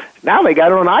Falcons. Now they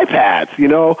got it on iPads,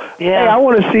 Hey, I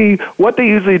want to see what they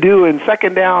usually do in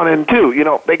second down and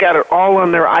 2. They got it all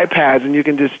on their iPads, and you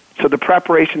can just, so the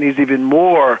preparation is even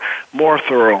more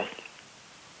thorough.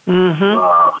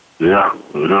 Mm-hmm.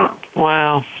 Yeah.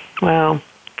 Wow. Wow.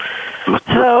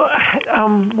 So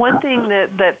one thing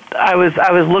that I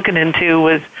was looking into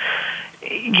was,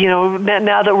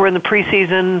 now that we're in the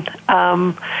preseason,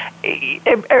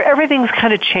 everything's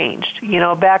kind of changed.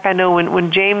 Back I know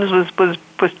when James was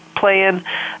playing,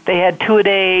 they had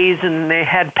 2-a-days and they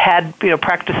had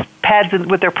practice pads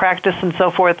with their practice and so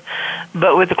forth.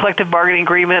 But with the collective bargaining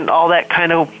agreement, all that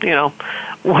kind of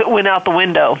went out the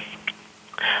window.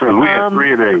 We had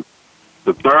 3-a-days.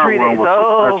 The third one was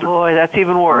oh boy, that's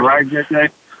even worse. Right,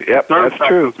 JJ? Yep, that's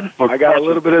true. I got a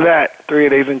little bit of that.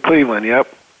 3-a-days in Cleveland. Yep.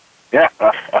 Yeah.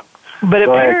 But it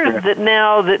appears that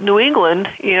now that New England,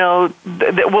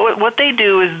 what they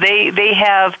do is they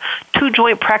have 2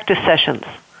 joint practice sessions.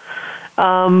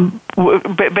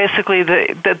 Basically,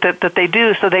 that they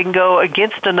do so they can go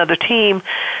against another team,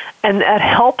 and that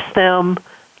helps them,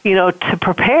 to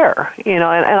prepare. And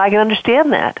I can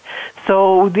understand that.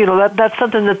 So that's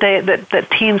something that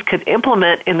teams could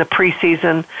implement in the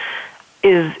preseason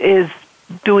is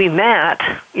doing that,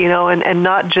 and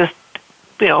not just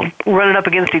running up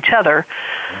against each other.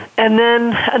 And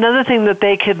then another thing that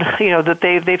they could, that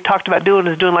they've talked about doing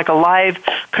is doing like a live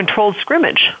controlled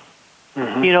scrimmage,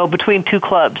 between 2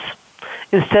 clubs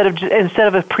instead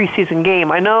of a preseason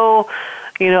game. I know,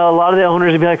 a lot of the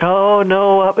owners would be like, oh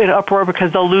no, uproar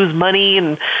because they'll lose money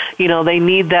and, they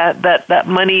need that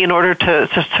money in order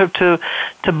to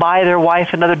buy their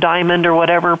wife another diamond or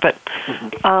whatever. But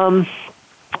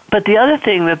the other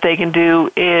thing that they can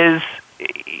do is,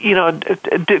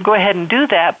 go ahead and do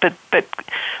that, but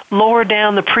lower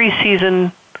down the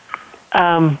preseason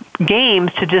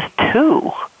games to just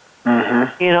 2.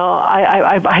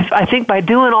 I think by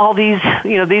doing all these,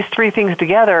 these 3 things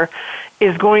together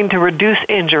is going to reduce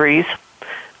injuries,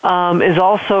 is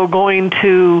also going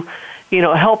to,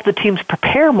 help the teams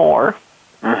prepare more,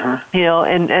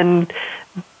 and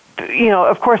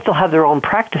of course they'll have their own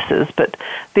practices, but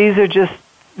these are just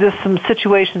some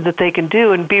situations that they can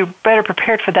do and be better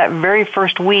prepared for that very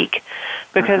first week,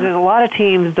 because there's a lot of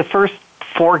teams, the first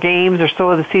 4 games or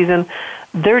so of the season,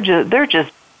 they're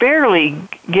just barely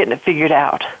getting it figured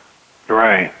out.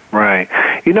 Right.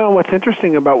 What's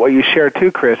interesting about what you shared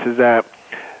too, Chris, is that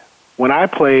when I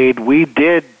played, we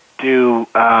did do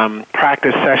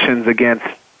practice sessions against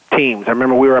teams. I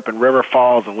remember we were up in River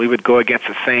Falls, and we would go against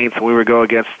the Saints, and we would go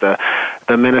against the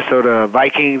Minnesota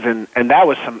Vikings, and that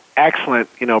was some excellent,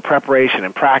 preparation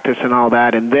and practice and all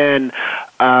that. And then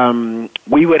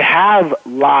we would have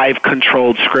live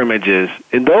controlled scrimmages,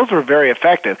 and those were very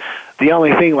effective. The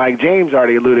only thing, like James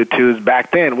already alluded to, is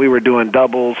back then we were doing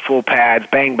doubles, full pads,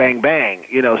 bang, bang, bang.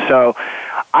 So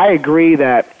I agree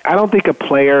that I don't think a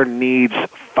player needs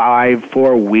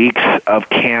 4 weeks of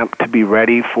camp to be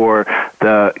ready for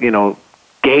the,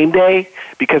 game day,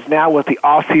 because now with the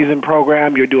off-season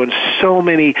program, you're doing so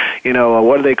many,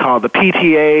 what do they call it, the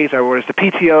PTAs, or what is the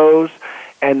PTOs,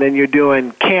 and then you're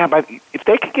doing camp. If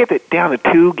they could get it down to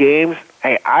 2 games,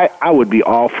 hey, I would be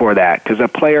all for that, because a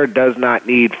player does not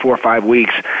need 4 or 5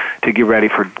 weeks to get ready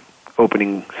for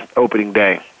opening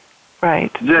day.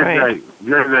 Right.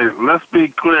 JJ, let's be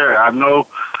clear. I know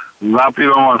a lot of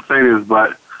people don't want to say this,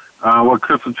 but what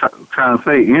Chris was trying to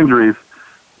say, injuries,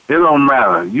 it don't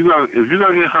matter. If you're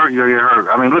gonna get hurt, you're gonna get hurt.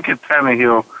 I mean, look at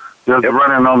Tannehill just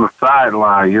running on the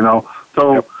sideline,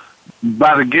 So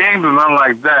by the games and nothing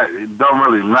like that, it don't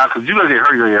really matter, because you're gonna get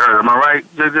hurt, you're gonna get hurt. Am I right,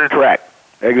 JJ? Correct.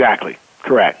 Exactly.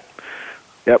 Correct.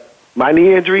 Yep. My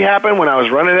knee injury happened when I was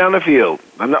running down the field.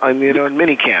 I'm not, in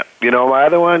mini camp. My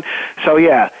other one. So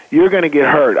yeah, you're gonna get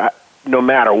hurt no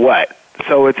matter what.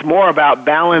 So it's more about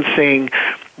balancing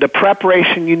the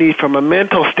preparation you need from a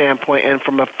mental standpoint and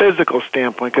from a physical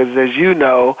standpoint, because as you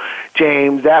know,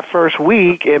 James, that first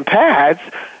week in pads,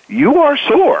 you are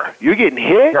sore. You're getting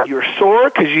hit. Yeah. You're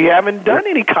sore because you haven't done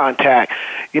any contact.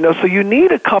 So you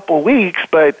need a couple weeks,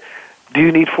 but do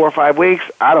you need 4 or 5 weeks?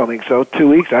 I don't think so. 2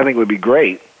 weeks, I think, would be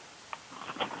great.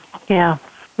 Yeah.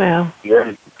 Yeah,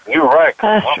 you're right.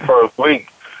 My first week,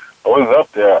 I was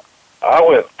up there. I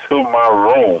went to my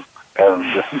room, and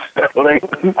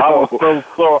I was so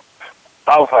sore.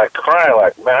 I was like crying,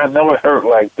 like, man, I never hurt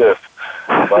like this.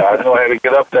 But I knew I had to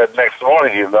get up that next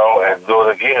morning, and do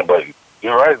it again. But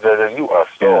you're right, that you are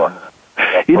sore.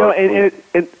 Yeah.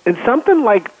 And something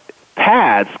like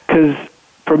pads, because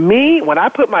for me, when I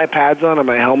put my pads on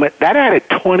my helmet, that added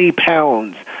 20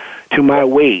 pounds to my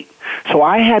weight. So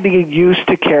I had to get used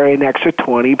to carrying an extra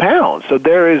 20 pounds. So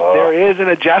there is an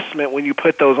adjustment when you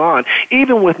put those on,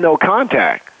 even with no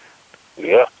contact.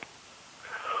 Yeah.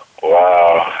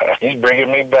 Wow. He's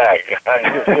bringing me back.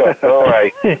 You are so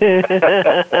right.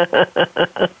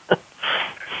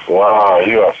 Wow,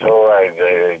 you are so right,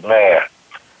 Dave. Man,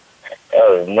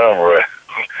 I remember it.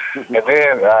 And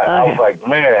then I was like,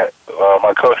 man,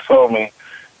 my coach told me,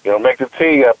 make the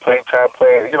team. You got playing time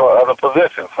playing, other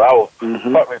positions. So I was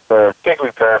punt return, kick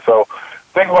return. So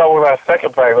think about when our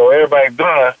second practice, everybody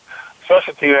done.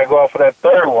 Special team and go off for that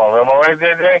third one. Am I right,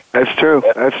 JJ? That's true.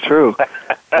 That's true.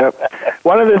 Yep.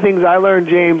 One of the things I learned,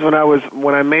 James, when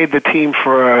I made the team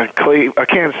for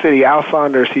Kansas City, Al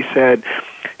Saunders, he said,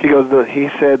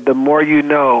 the more you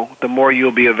know, the more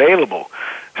you'll be available.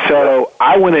 So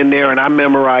I went in there and I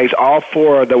memorized all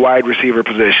 4 of the wide receiver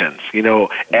positions,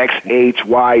 X, H,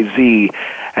 Y, Z.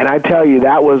 And I tell you,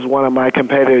 that was one of my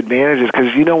competitive advantages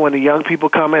because, when the young people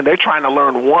come in, they're trying to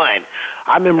learn one.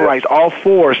 I memorized all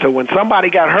 4, so when somebody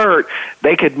got hurt,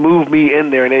 they could move me in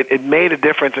there, and it made a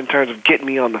difference in terms of getting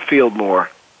me on the field more.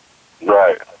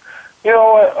 Right. You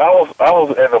know what? I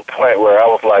was at a point where I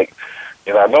was like,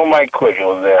 I know Mike Quicken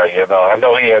was there, I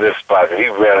know he had his spot. He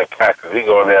rarely practiced. He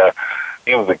go there.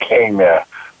 He was a king there.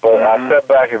 But I sat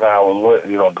back and I was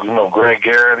with, Greg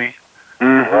Garrity,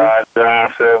 Ron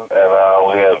Johnson, and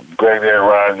we had Greg there,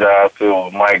 Ron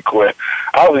Johnson, Mike Quick.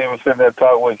 I was even sitting there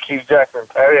talking with Keith Jackson.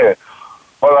 Hey,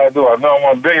 what do I do? I know I'm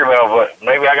on bigger level, but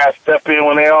maybe I got to step in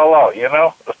when they all out,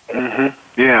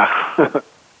 Yeah.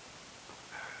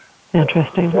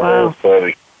 Interesting. Wow.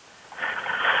 Funny.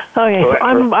 Okay, so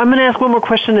I'm going to ask one more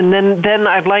question, and then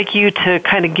I'd like you to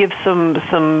kind of give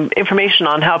some information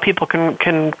on how people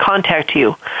can contact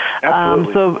you.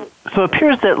 Absolutely. So it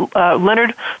appears that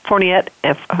Leonard Fournette,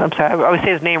 I'm sorry, I always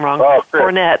say his name wrong. Chris,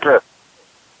 Fournette. Chris.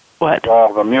 What?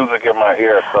 The music in my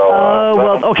ear.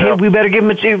 So. Okay, we better give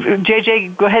them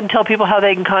JJ. Go ahead and tell people how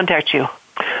they can contact you.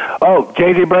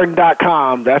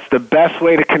 JJBirden.com. That's the best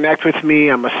way to connect with me.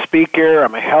 I'm a speaker,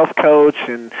 I'm a health coach,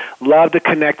 and love to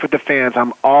connect with the fans.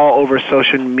 I'm all over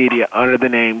social media under the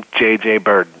name JJ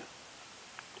Birden.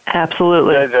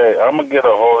 Absolutely. JJ, I'm going to get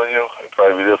a hold of you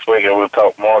probably this week, and we'll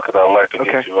talk more because I'd like to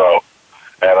get you out.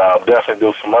 And I'll definitely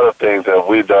do some other things that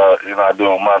we do. I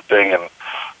do my thing, and,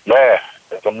 man,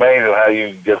 it's amazing how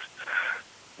you just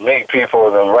meet people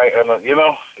and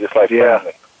it's like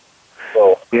family.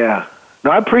 So, yeah. No,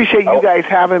 I appreciate you guys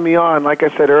having me on. Like I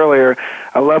said earlier,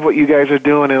 I love what you guys are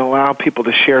doing and allow people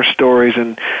to share stories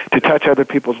and to touch other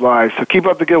people's lives. So keep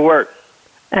up the good work.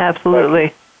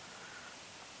 Absolutely.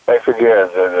 Thanks again,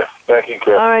 JJ. Thank you,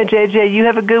 Chris. All right, JJ, you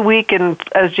have a good week, and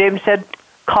as James said,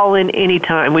 call in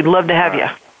anytime. We'd love to have you.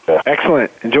 Yeah.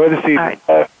 Excellent. Enjoy the season. All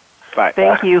right. Bye.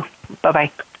 Thank you.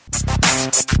 Bye-bye.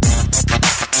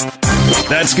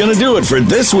 That's going to do it for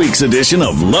this week's edition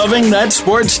of Loving That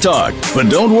Sports Talk. But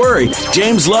don't worry,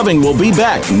 James Loving will be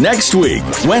back next week,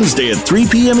 Wednesday at 3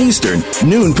 p.m. Eastern,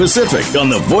 noon Pacific, on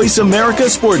the Voice America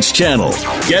Sports Channel.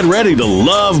 Get ready to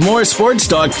love more sports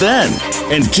talk then.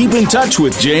 And keep in touch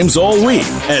with James all week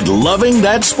at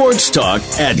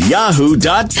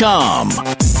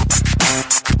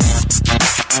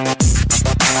lovingthatsportstalk@yahoo.com.